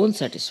our own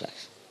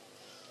satisfaction.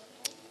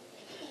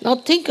 Now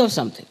think of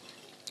something.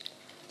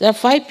 There are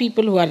 5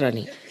 people who are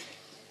running.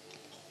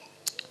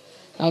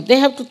 Now they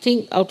have to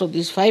think out of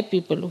these 5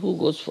 people who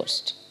goes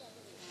first.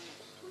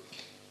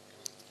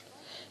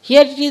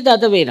 Here it is the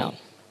other way now.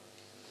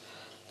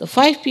 The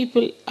 5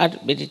 people are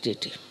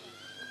meditating.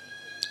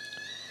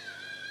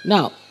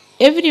 Now,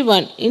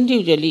 everyone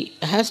individually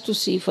has to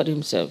see for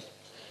himself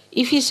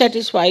if he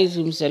satisfies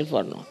himself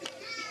or not.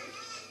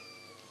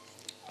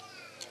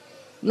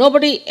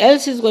 Nobody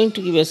else is going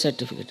to give a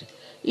certificate.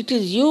 It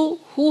is you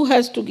who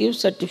has to give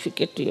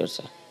certificate to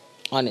yourself,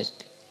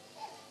 honestly.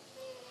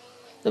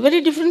 A very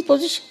different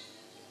position.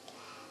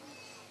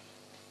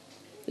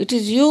 It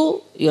is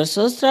you, your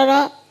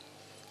Sahasrara,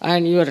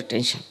 and your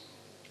attention.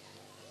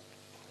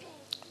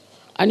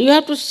 And you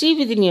have to see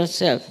within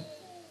yourself,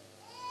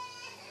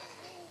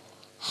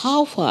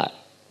 how far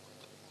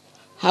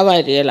have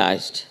I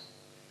realized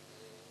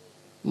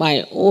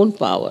my own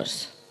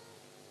powers,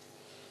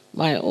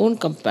 my own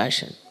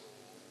compassion,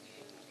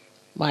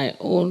 my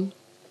own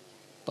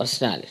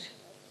personality.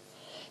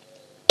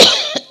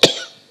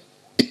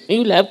 You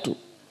will have to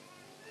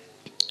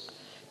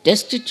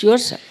test it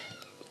yourself.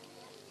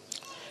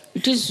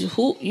 It is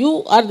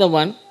you are the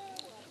one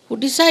who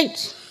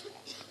decides.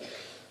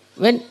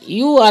 When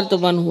you are the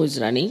one who is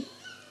running,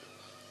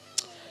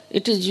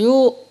 it is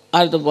you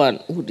are the one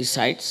who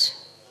decides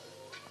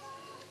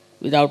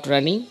without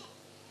running,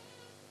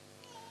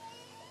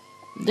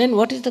 then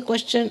what is the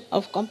question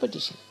of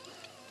competition?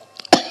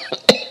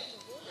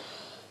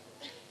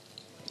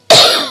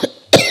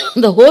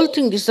 The whole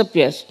thing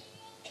disappears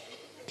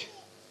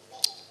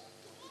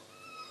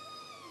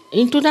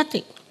into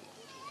nothing.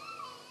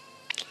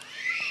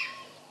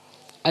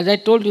 As I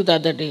told you the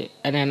other day,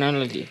 an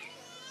analogy,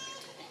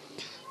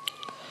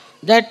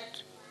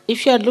 that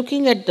if you are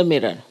looking at the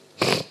mirror,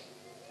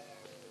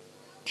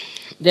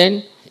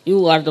 then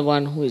you are the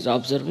one who is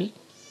observing.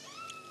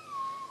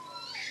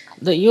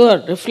 Your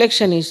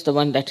reflection is the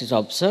one that is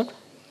observed,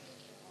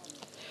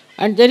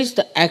 and there is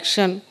the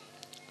action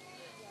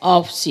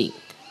of seeing.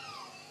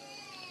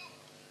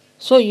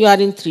 So you are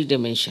in 3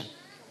 dimensions.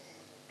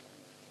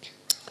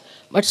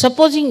 But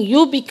supposing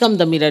you become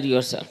the mirror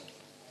yourself,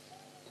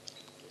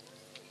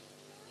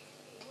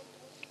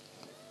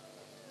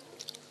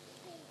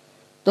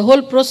 the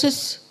whole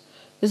process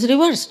is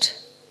reversed.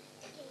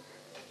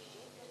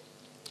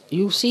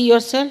 You see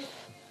yourself.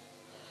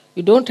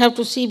 You don't have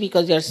to see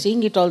because you are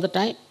seeing it all the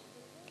time.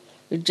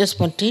 It's just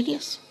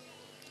spontaneous.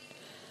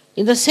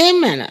 In the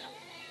same manner,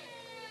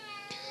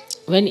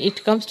 when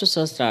it comes to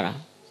Sahasrara,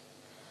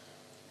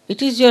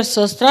 it is your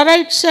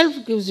Sahasrara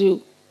itself gives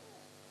you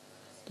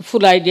the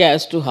full idea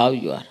as to how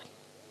you are.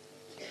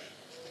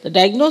 The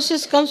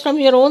diagnosis comes from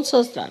your own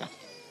Sahasrara.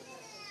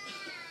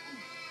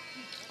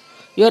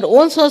 Your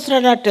own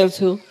Sahasrara tells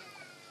you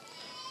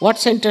what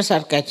centers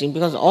are catching,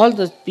 because all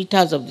the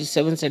pithas of the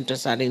 7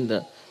 centers are in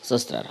the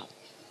Sahasrara.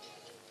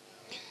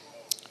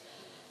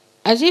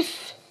 As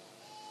if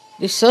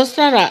the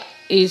Sahasrara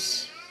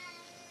is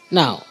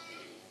now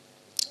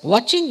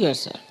watching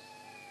yourself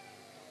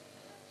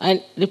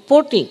and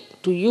reporting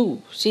to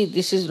you, see,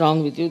 this is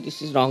wrong with you,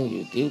 this is wrong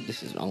with you,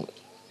 this is wrong with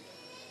you.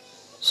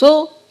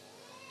 So,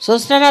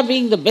 Sahasrara,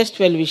 being the best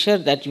well-wisher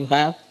that you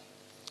have,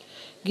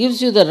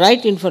 gives you the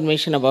right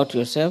information about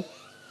yourself.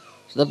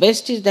 So the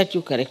best is that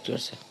you correct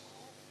yourself.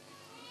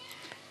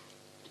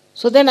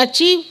 So then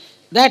achieve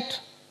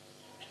that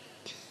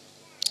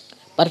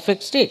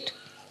perfect state.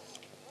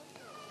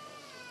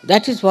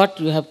 That is what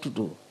you have to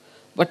do.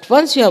 But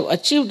once you have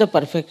achieved the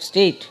perfect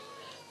state,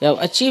 you have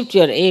achieved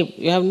your aim,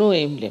 you have no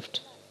aim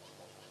left.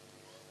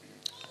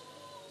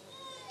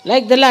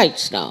 Like the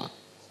lights now.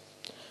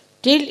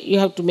 Till you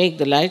have to make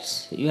the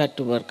lights, you have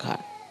to work hard.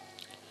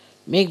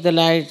 Make the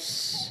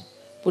lights,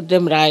 put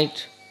them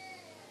right,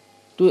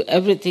 do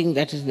everything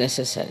that is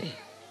necessary.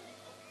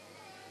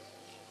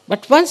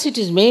 But once it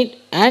is made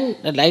and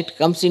the light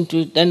comes into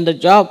it, then the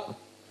job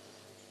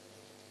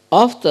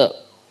of the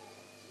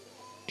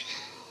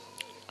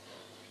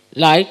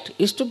light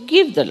is to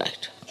give the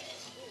light.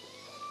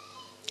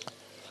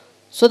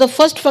 So the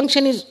first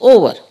function is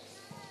over.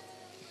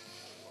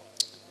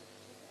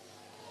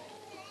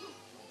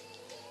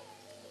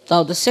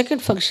 Now the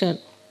second function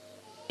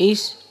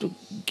is to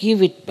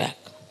give it back.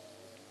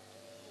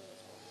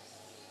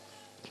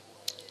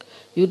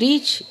 You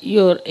reach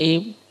your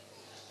aim,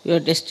 your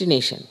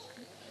destination.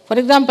 For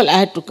example, I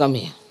had to come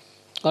here,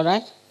 all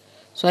right?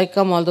 So I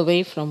come all the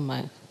way from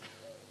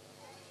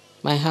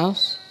my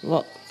house,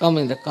 come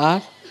in the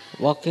car,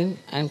 walk in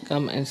and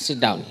come and sit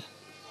down here.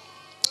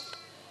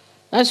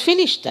 Now it's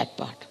finished that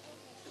part.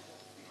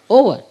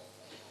 Over.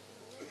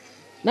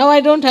 Now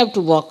I don't have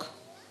to walk.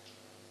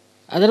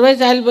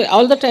 Otherwise I'll be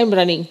all the time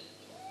running.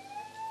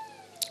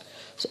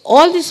 So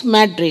all this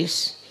mad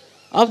race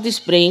of this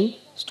brain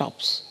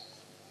stops.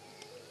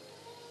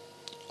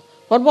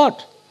 For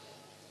what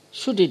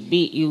should it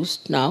be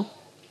used now?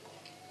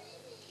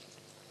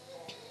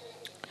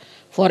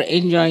 For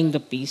enjoying the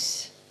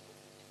peace,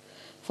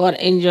 for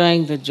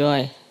enjoying the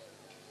joy,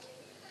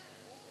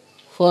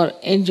 for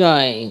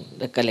enjoying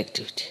the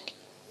collectivity.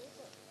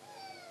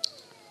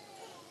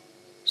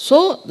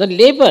 So the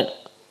labor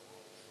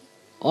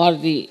or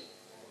the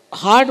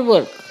hard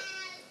work,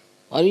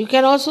 or you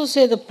can also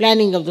say the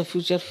planning of the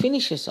future,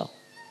 finishes off.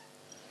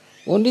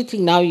 Only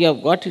thing, now you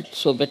have got it,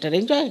 so better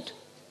enjoy it.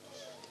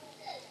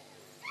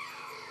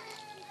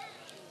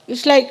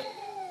 It's like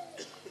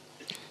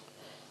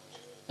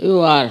you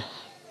are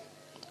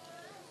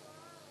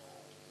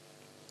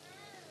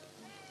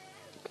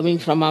coming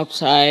from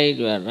outside,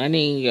 you are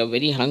running, you are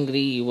very hungry,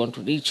 you want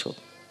to reach home.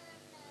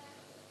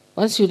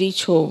 Once you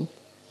reach home,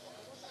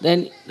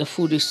 then the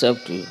food is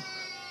served to you.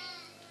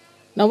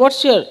 Now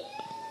what's your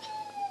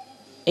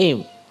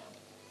aim?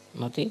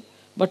 Nothing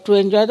but to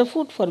enjoy the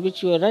food for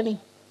which you are running.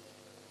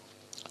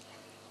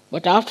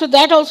 But after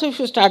that also, if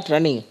you start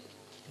running,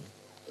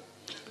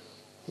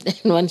 then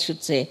one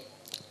should say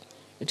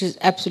it is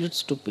absolute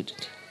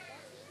stupidity.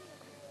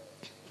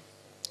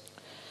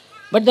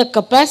 But the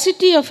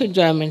capacity of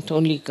enjoyment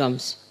only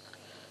comes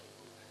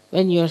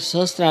when your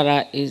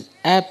Sahasrara is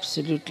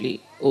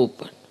absolutely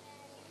open.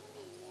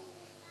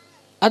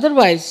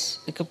 Otherwise,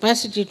 the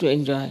capacity to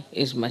enjoy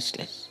is much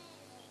less.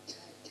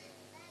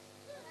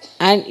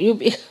 And you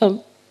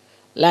become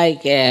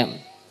like a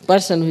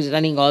person who is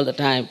running all the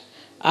time.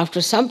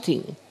 After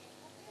something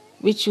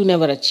which you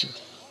never achieve.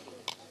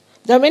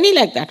 There are many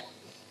like that.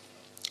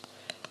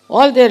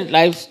 All their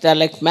lives, they are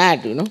like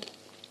mad,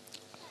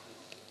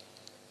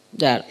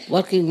 They are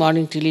working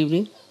morning till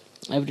evening,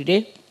 every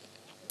day,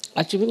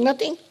 achieving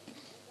nothing.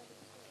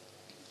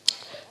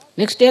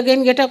 Next day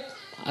again get up,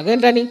 again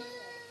running.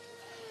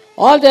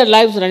 All their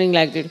lives running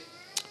like that.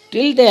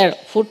 Till their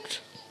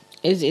foot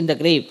is in the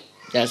grave,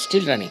 they are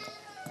still running.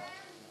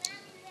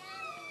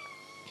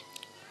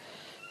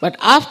 But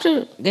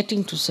after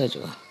getting to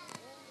Sahajayoga,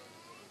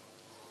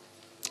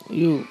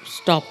 you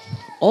stop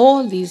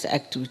all these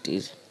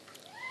activities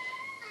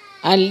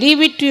and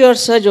leave it to your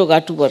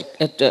Sahajayoga to work,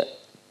 to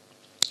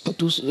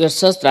your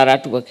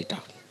Sahasrara to work it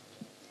out.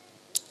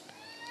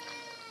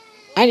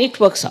 And it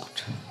works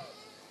out.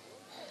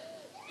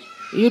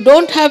 You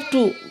don't have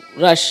to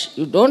rush,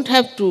 you don't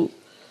have to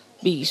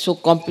be so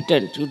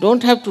competent, you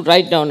don't have to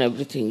write down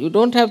everything, you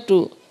don't have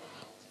to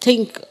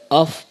think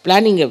of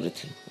planning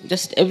everything,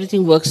 just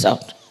everything works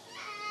out.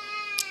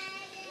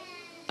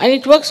 And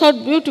it works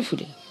out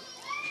beautifully.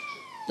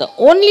 The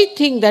only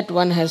thing that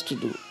one has to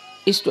do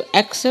is to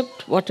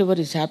accept whatever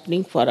is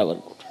happening for our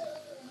good.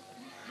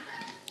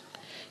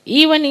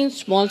 Even in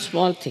small,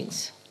 small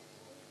things.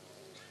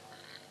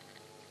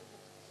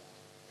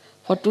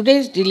 For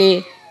today's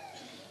delay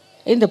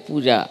in the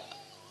puja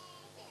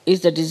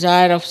is the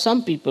desire of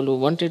some people who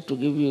wanted to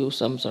give you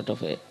some sort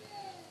of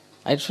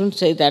I shouldn't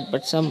say that,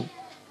 but some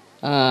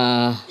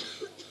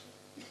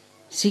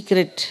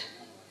secret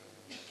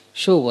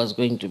show was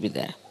going to be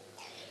there.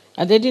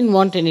 And they didn't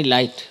want any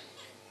light.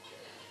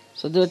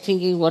 So they were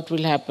thinking what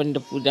will happen, the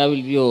puja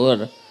will be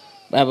over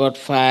by about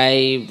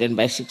 5, then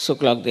by 6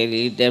 o'clock they'll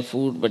eat their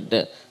food, but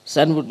the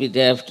sun would be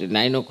there till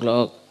 9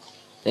 o'clock.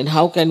 Then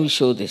how can we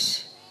show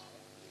this?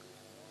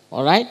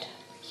 All right?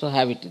 So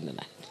have it in the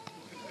night.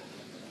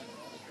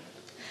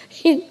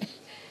 In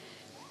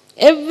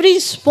every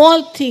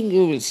small thing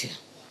you will see.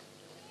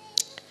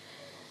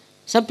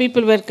 Some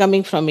people were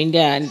coming from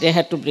India and they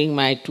had to bring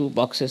my 2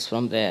 boxes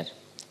from there.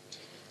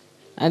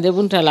 And they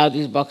wouldn't allow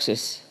these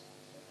boxes.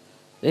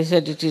 They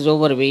said it is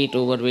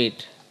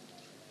overweight.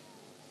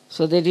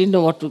 So they didn't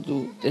know what to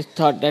do. They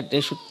thought that they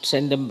should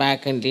send them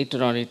back and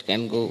later on it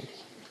can go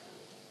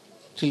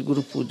till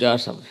Guru Puja or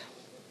something.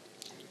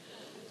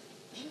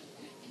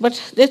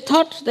 But they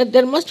thought that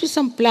there must be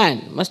some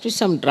plan, must be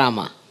some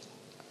drama.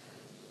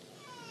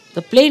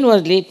 The plane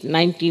was late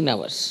 19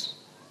 hours.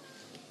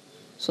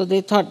 So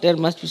they thought there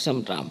must be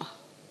some drama.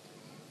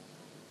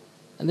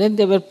 And then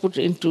they were put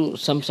into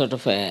some sort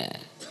of a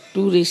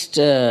tourist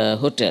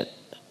hotel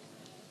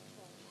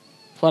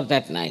for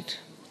that night.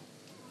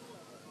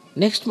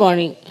 Next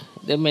morning,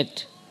 they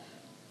met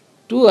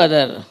 2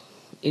 other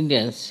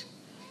Indians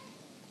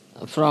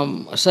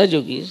from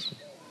Sahajogis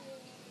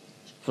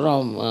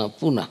from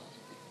Pune.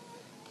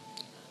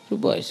 2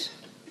 boys.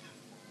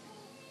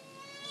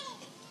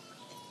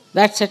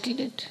 That settled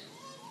it.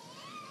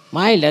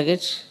 My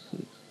luggage,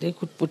 they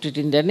could put it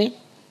in their name.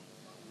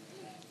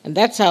 And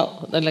that's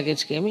how the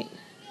luggage came in.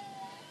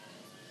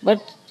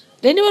 But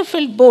they never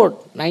felt bored,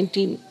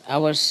 19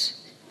 hours.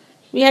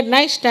 We had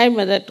nice time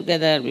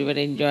together, we were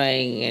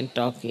enjoying and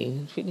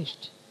talking,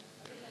 finished.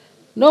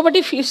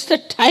 Nobody feels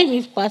that time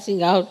is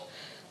passing out.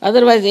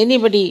 Otherwise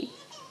anybody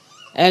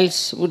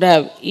else would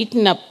have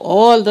eaten up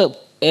all the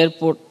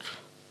airport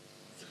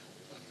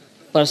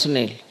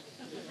personnel.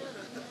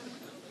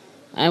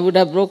 I would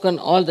have broken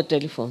all the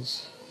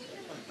telephones.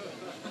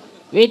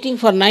 Waiting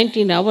for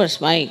 19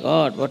 hours, my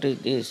God, what is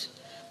this?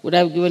 Would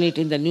have given it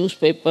in the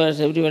newspapers,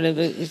 everyone.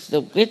 It's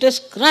the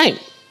greatest crime.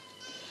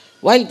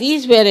 While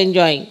these were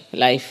enjoying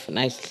life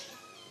nicely.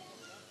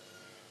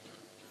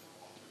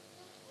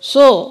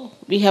 So,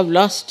 we have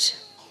lost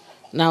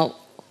now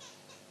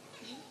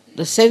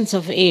the sense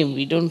of aim.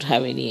 We don't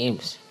have any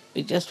aims.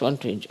 We just want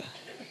to enjoy.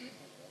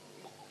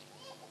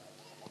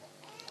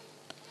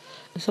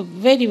 It's a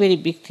very, very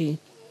big thing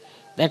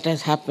that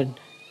has happened.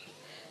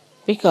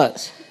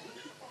 Because,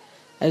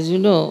 as you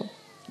know,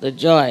 the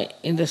joy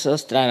in the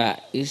Sahasrara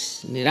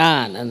is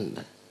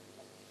Nirananda.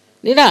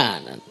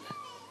 Nirananda.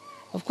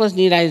 Of course,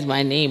 Nira is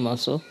my name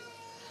also.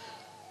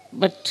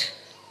 But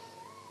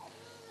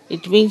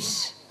it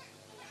means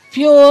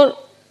pure,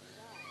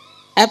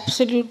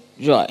 absolute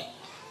joy.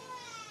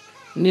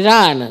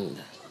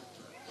 Nirananda.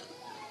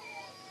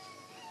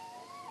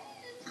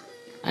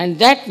 And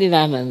that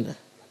Nirananda,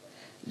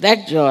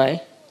 that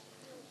joy,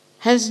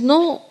 has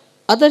no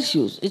other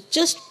hues. It's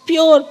just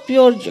pure,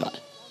 pure joy.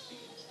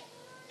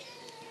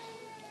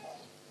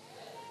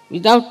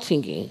 Without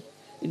thinking,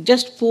 it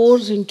just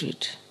pours into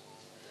it.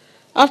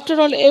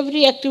 After all,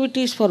 every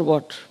activity is for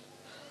what?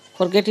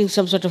 For getting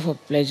some sort of a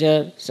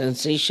pleasure,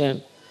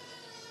 sensation.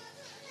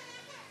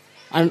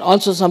 And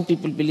also some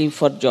people believe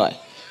for joy.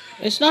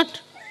 It's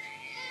not.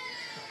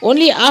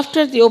 Only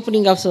after the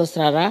opening of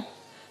Sahasrara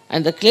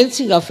and the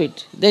cleansing of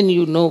it, then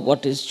you know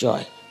what is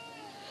joy.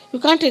 You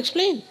can't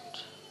explain.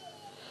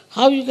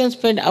 How you can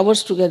spend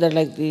hours together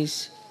like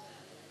this?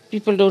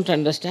 People don't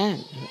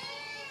understand.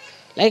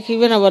 Like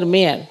even our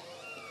mayor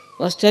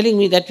was telling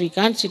me that we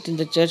can't sit in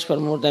the church for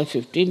more than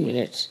 15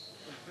 minutes.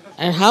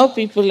 and how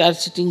people are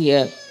sitting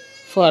here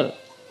for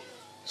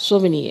so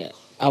many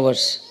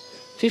hours.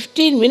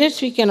 15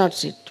 minutes we cannot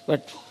sit,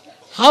 but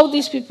how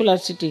these people are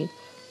sitting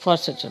for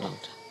such a long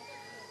time?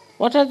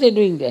 What are they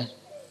doing there?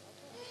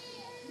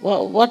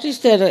 What is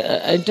their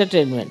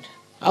entertainment?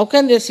 How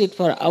can they sit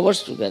for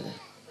hours together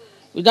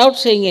without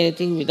saying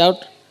anything,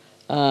 without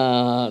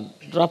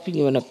dropping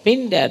even a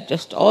pin? They are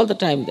just all the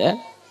time there.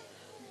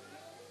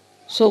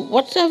 So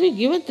what have we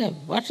given them?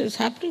 What is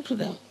happening to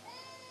them?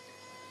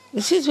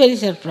 This is very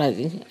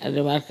surprising and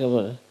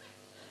remarkable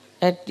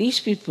that these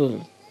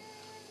people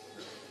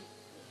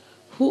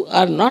who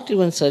are not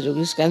even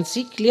Sahajogis can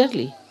see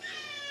clearly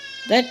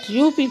that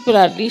you people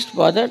are least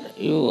bothered,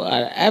 you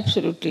are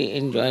absolutely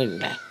enjoying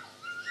life.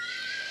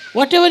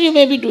 Whatever you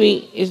may be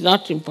doing is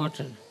not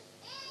important.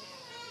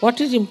 What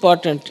is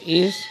important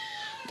is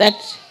that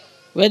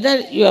whether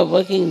you are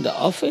working in the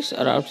office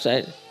or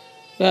outside,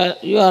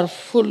 you are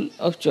full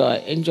of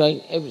joy,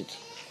 enjoying everything.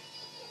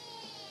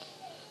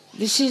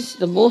 This is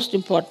the most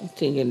important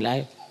thing in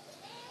life,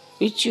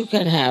 which you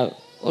can have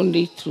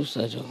only through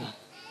Sahajayoga.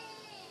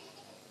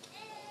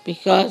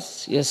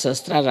 Because your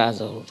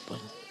Sahasraras are open.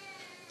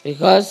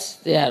 Because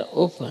they are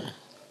open.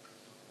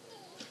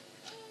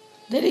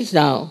 There is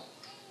now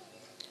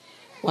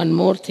one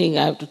more thing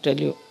I have to tell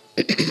you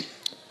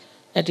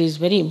that is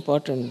very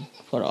important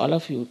for all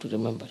of you to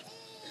remember.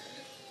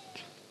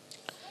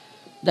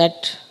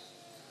 That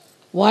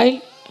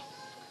while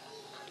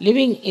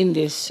living in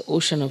this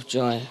ocean of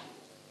joy,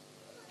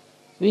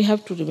 we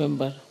have to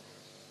remember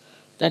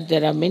that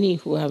there are many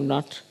who have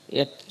not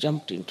yet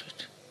jumped into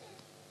it.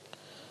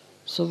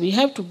 So we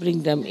have to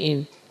bring them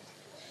in.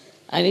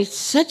 And it's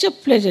such a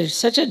pleasure,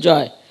 such a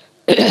joy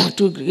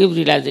to give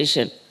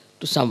realization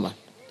to someone.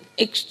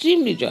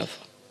 Extremely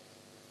joyful.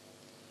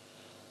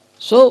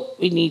 So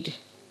we need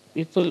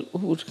people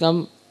who would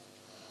come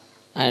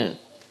and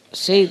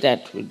say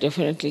that we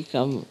definitely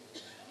come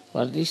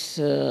for this.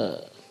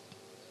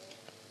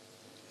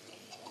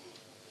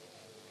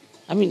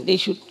 They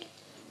should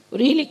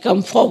really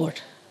come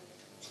forward.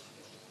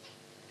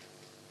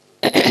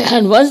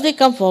 And once they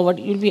come forward,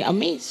 you'll be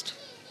amazed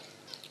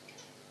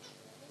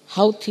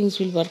how things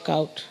will work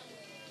out.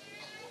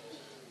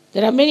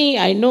 There are many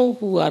I know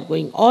who are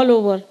going all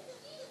over,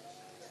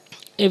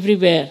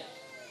 everywhere,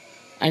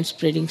 and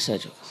spreading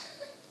Sahajayoga.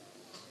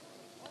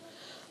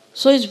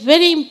 So it's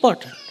very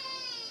important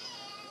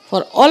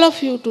for all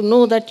of you to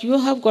know that you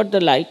have got the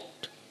light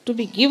to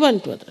be given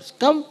to others.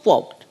 Come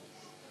forward.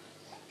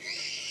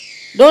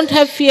 Don't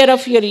have fear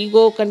of your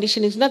ego,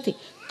 condition is nothing.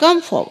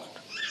 Come forward.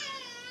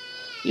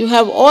 You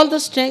have all the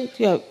strength,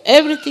 you have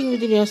everything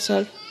within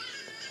yourself,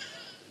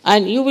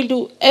 and you will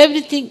do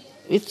everything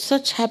with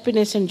such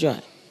happiness and joy.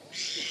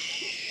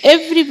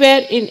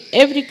 Everywhere, in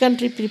every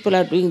country, people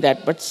are doing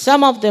that, but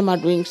some of them are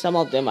doing, some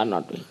of them are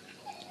not doing.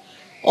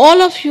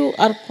 All of you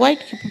are quite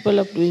capable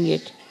of doing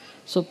it,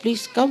 so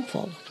please come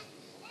forward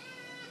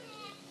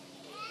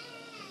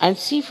and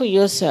see for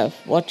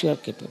yourself what you are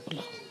capable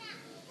of.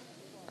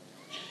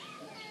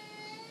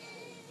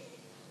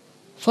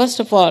 First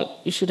of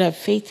all, you should have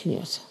faith in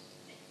yourself.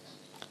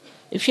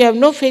 If you have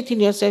no faith in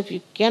yourself,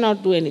 you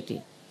cannot do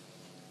anything.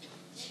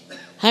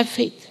 Have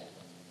faith.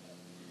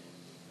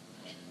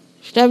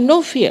 You should have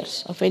no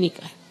fears of any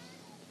kind.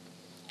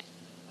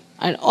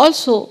 And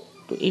also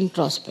to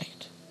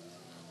introspect,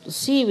 to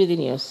see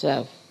within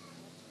yourself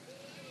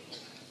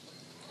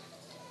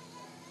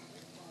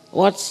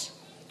what's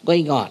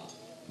going on.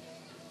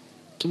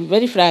 To be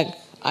very frank,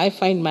 I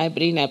find my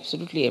brain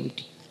absolutely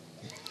empty.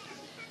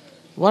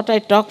 What I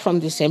talk from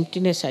this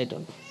emptiness, I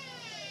don't know.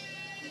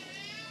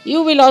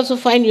 You will also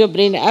find your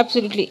brain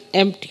absolutely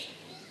empty.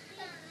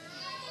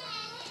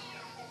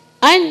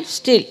 And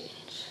still,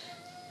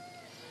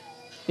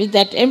 with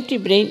that empty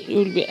brain, you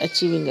will be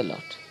achieving a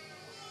lot.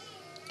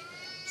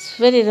 It's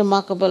very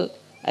remarkable,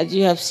 as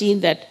you have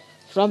seen that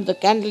from the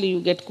candle you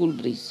get cool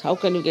breeze. How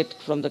can you get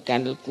from the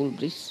candle cool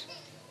breeze?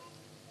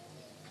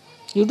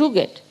 You do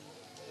get.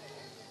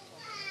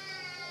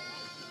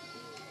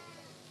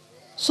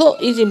 So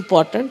it's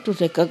important to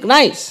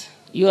recognize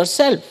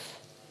yourself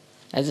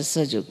as a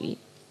Sahajayogi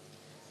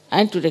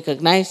and to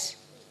recognize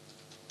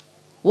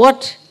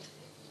what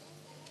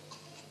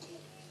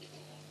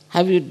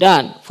have you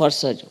done for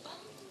Sahajayoga.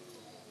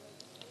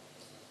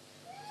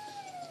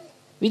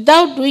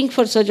 Without doing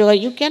for Sahajayoga,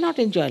 you cannot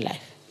enjoy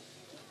life.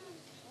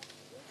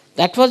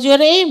 That was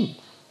your aim.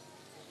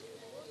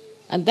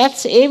 And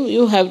that's the aim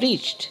you have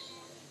reached.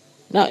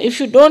 Now, if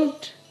you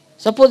don't,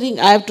 supposing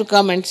I have to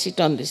come and sit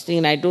on this thing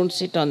and I don't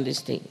sit on this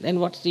thing, then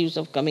what's the use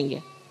of coming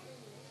here?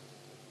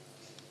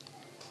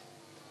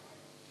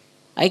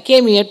 I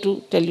came here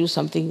to tell you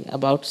something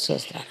about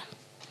Sahasrara.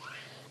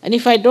 And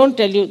if I don't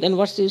tell you, then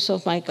what's the use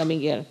of my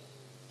coming here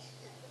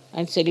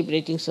and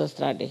celebrating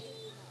Sahasrara Day?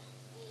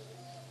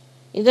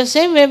 In the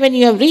same way, when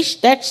you have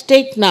reached that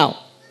state now,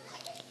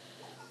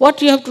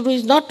 what you have to do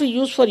is not to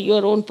use for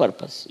your own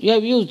purpose. You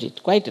have used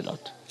it quite a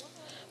lot.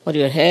 For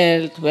your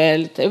health,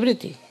 wealth,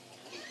 everything.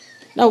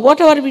 Now,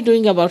 what are we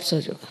doing about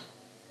Sahajayoga?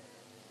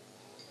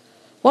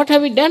 What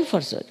have we done for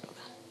Sahajayoga?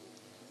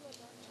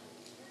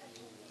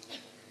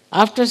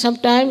 After some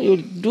time, you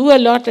will do a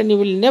lot and you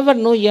will never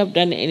know you have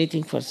done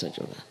anything for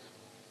Sahajayoga.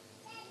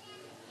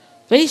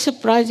 Very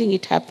surprising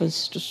it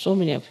happens to so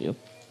many of you.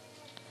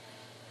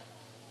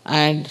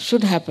 And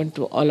should happen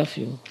to all of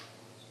you.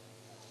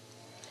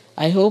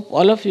 I hope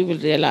all of you will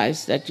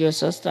realize that your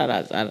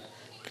Sahasraras are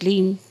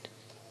clean,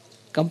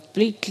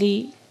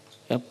 completely,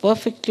 you are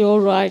perfectly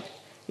all right.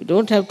 You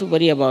don't have to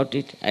worry about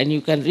it, and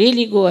you can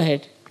really go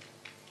ahead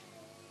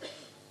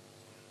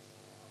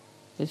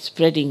with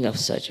spreading of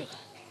Sahajayoga.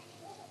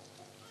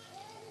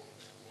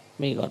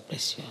 May God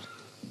bless you all.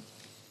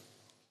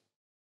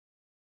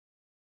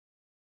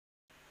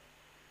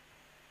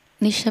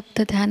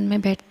 निशब्द ध्यान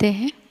में बैठते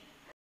हैं।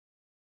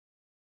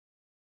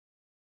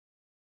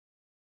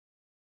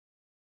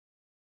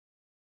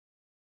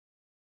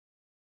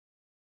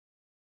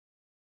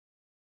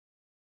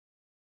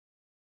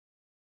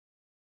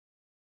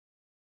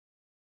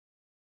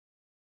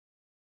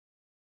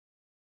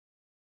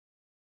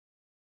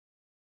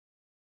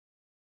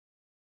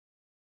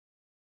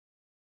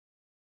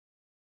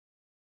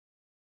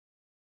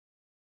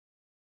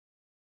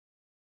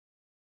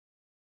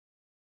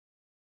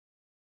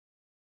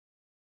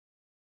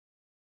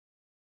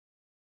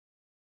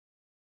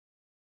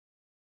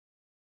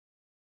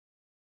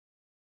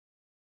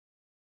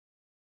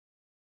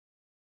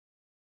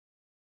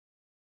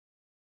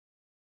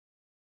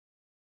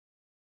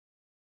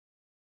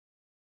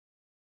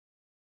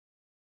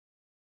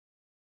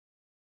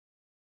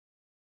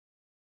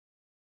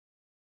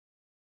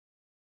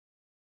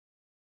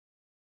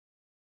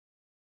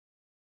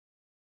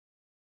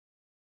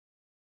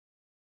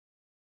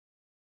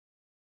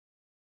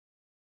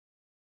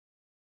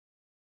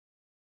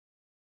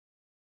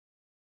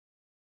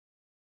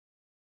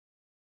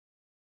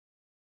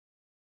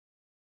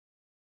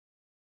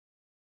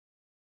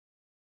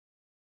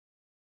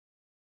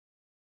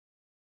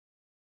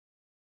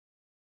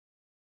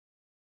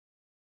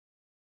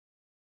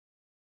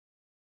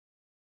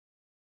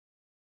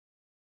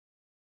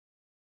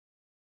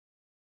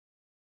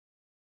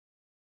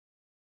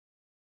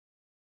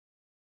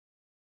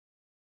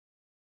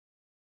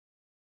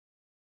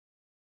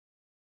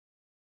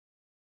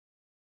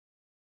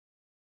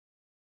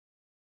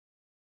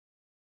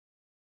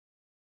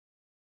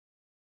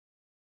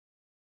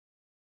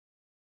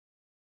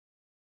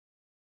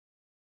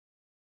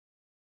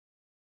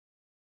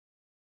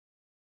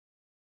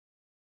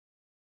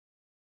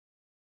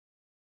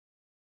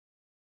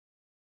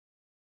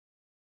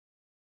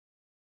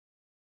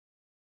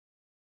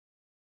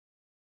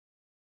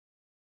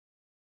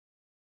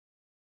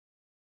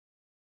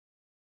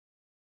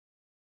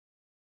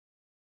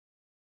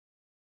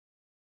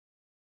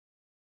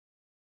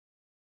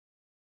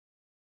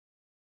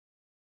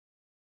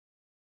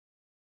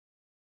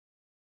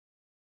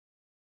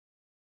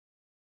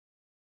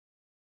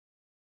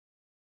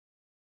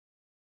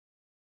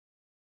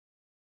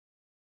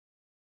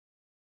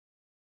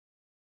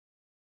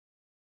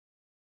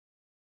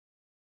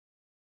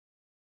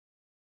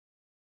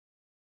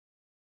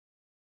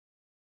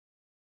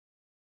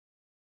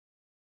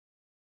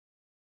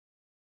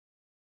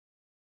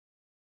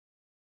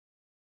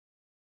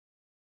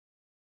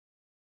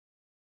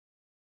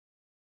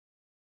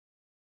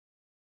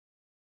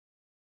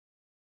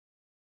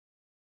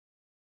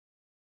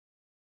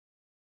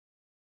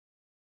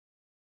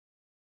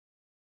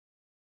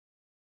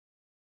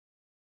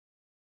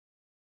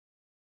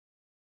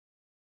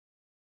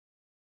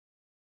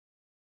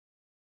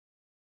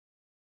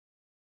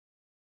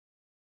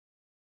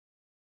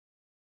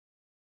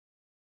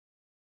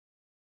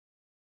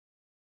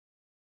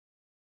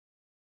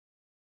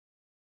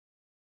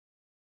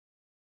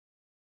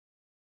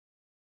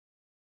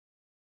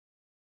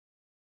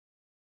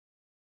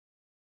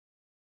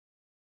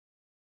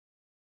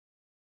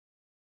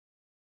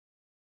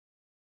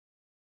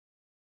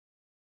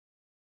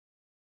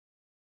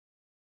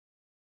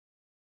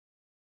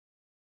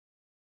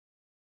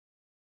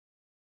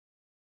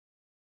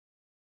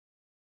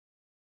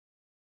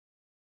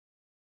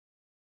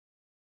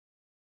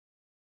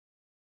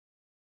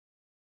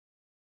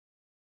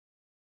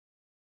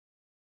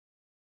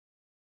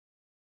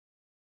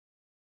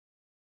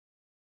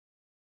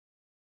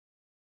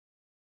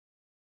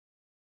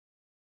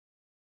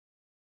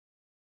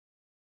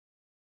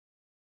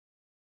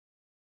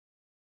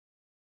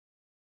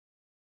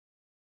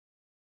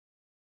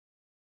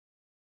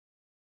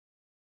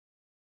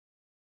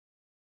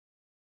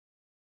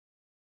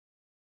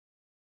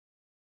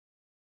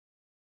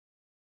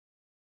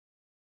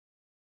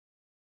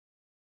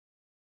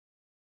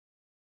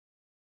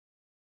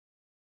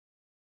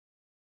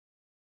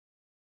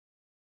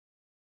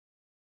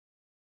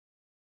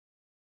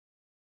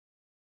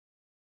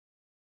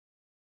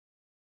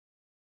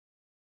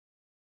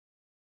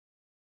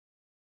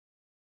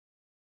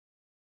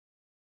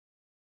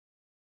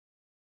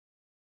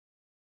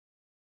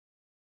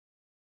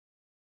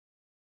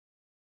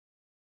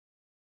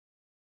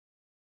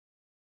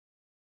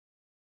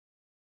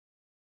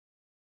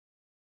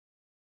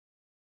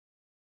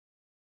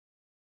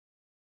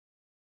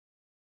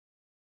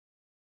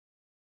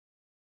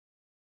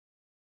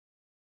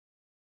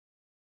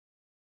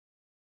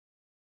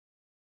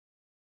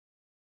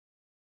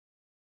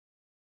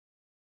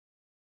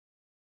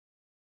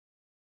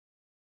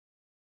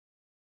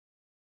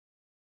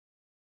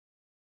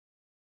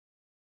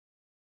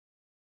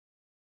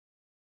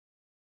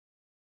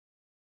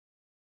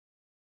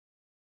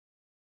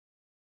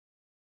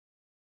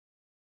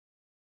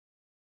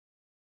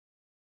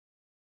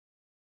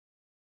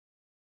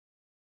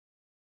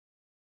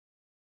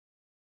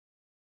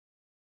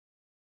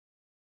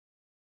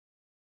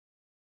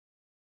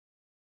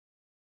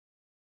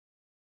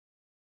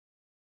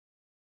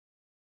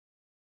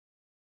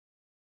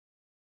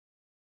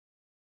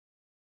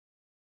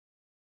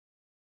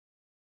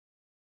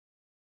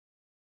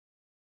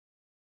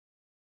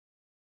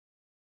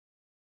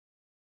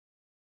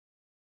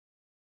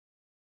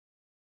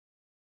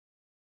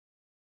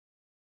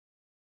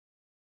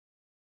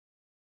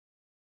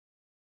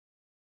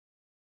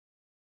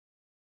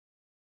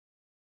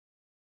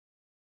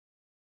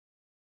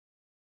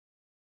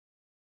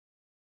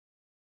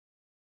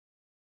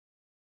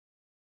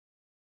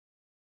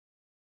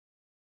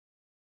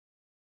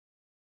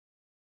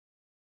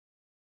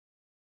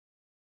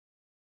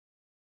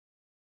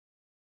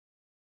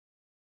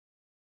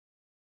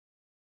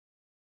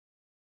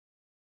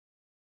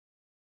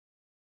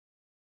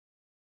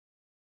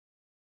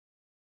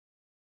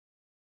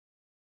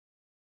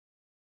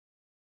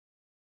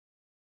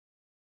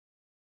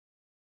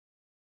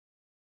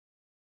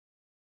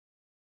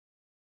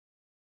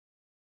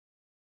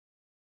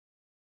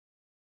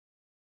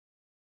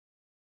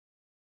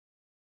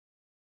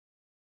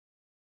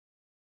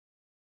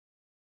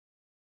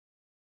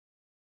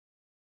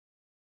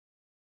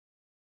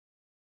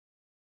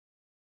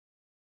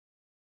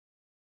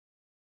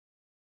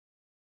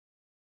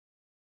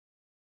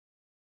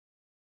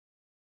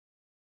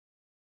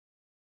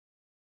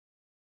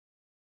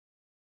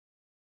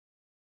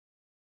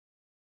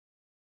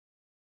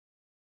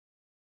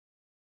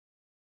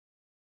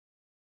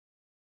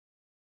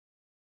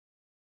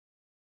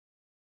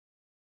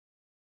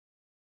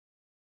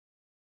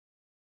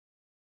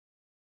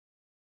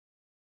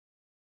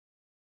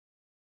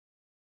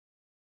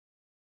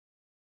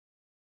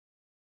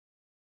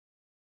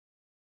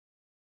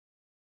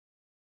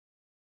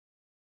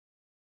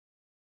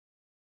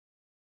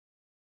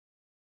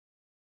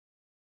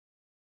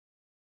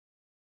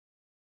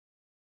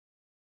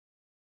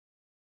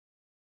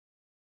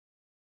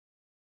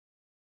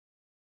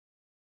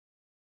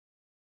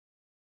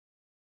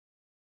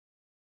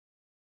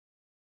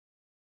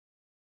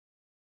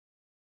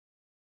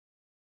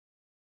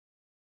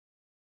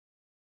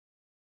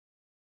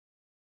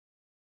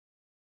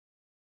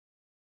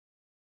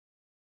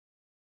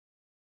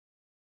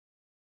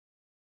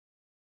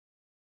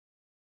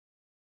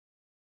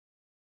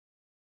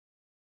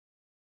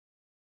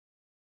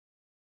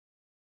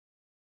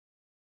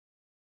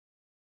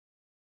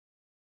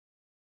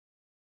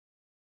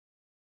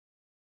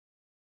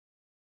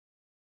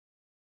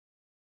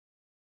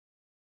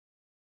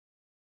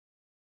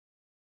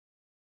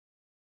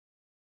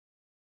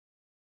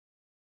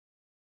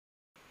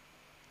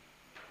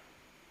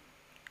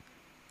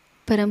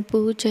 परम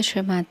पूज्य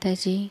श्री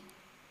माताजी,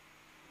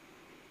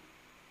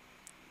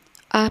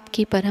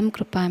 आपकी परम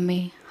कृपा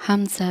में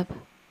हम सब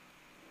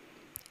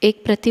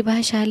एक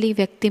प्रतिभाशाली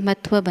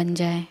व्यक्तिमत्व बन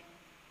जाए।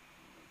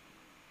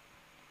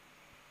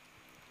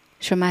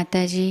 श्री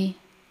माताजी,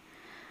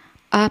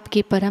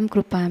 आपकी परम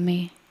कृपा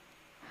में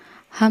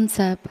हम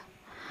सब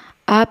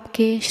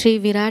आपके श्री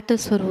विराट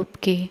स्वरूप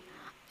के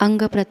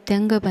अंग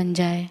प्रत्यंग बन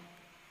जाए।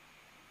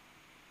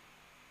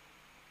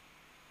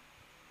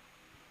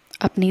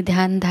 अपनी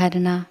ध्यान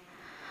धारणा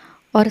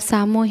और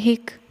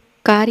सामूहिक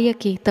कार्य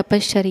की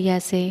तपश्चर्या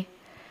से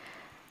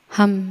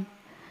हम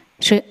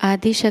श्री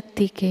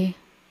आदिशक्ति के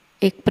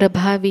एक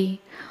प्रभावी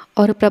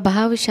और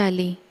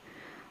प्रभावशाली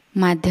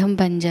माध्यम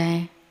बन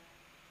जाएं।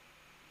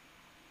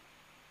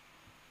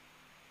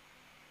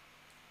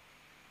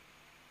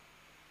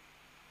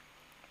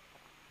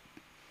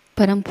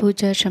 परम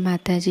पूज्य श्री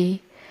माताजी,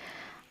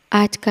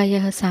 आज का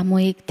यह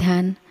सामूहिक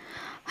ध्यान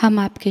हम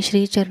आपके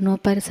श्री चरणों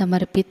पर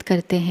समर्पित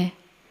करते हैं।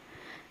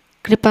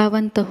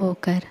 कृपावंत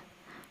होकर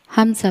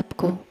हम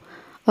सबको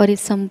और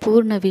इस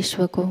संपूर्ण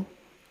विश्व को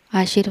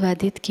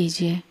आशीर्वादित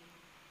कीजिए।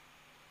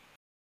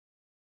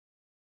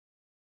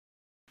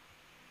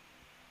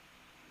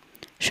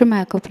 श्री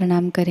माँ को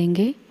प्रणाम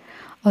करेंगे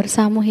और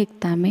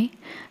सामूहिकता में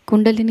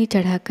कुंडलिनी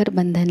चढ़ाकर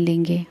बंधन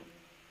लेंगे।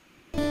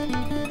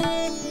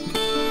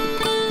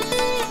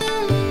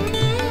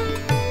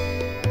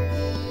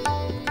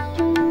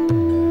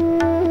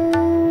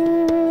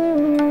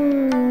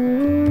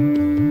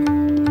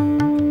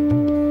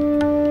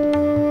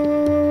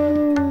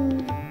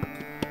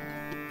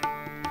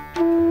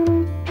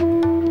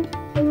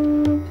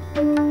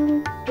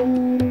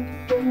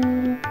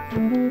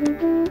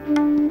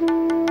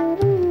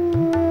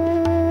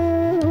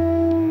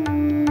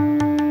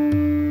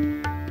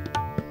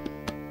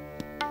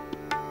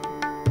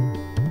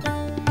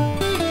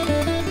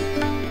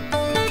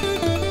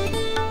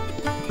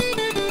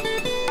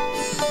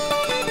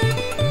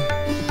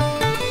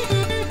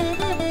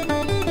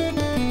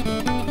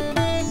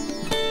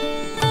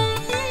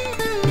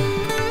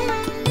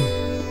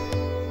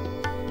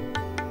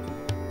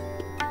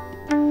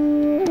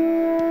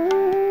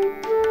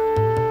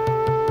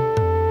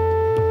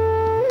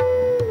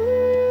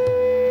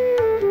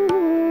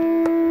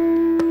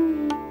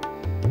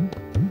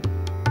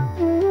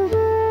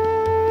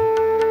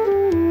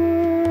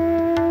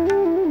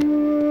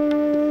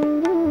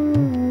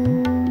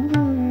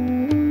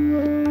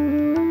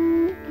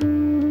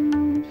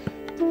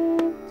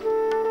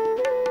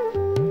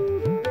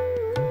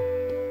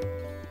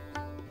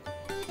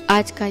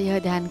 आज का यह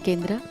ध्यान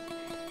केंद्र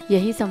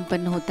यही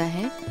संपन्न होता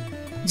है।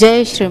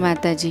 जय श्री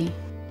माता जी।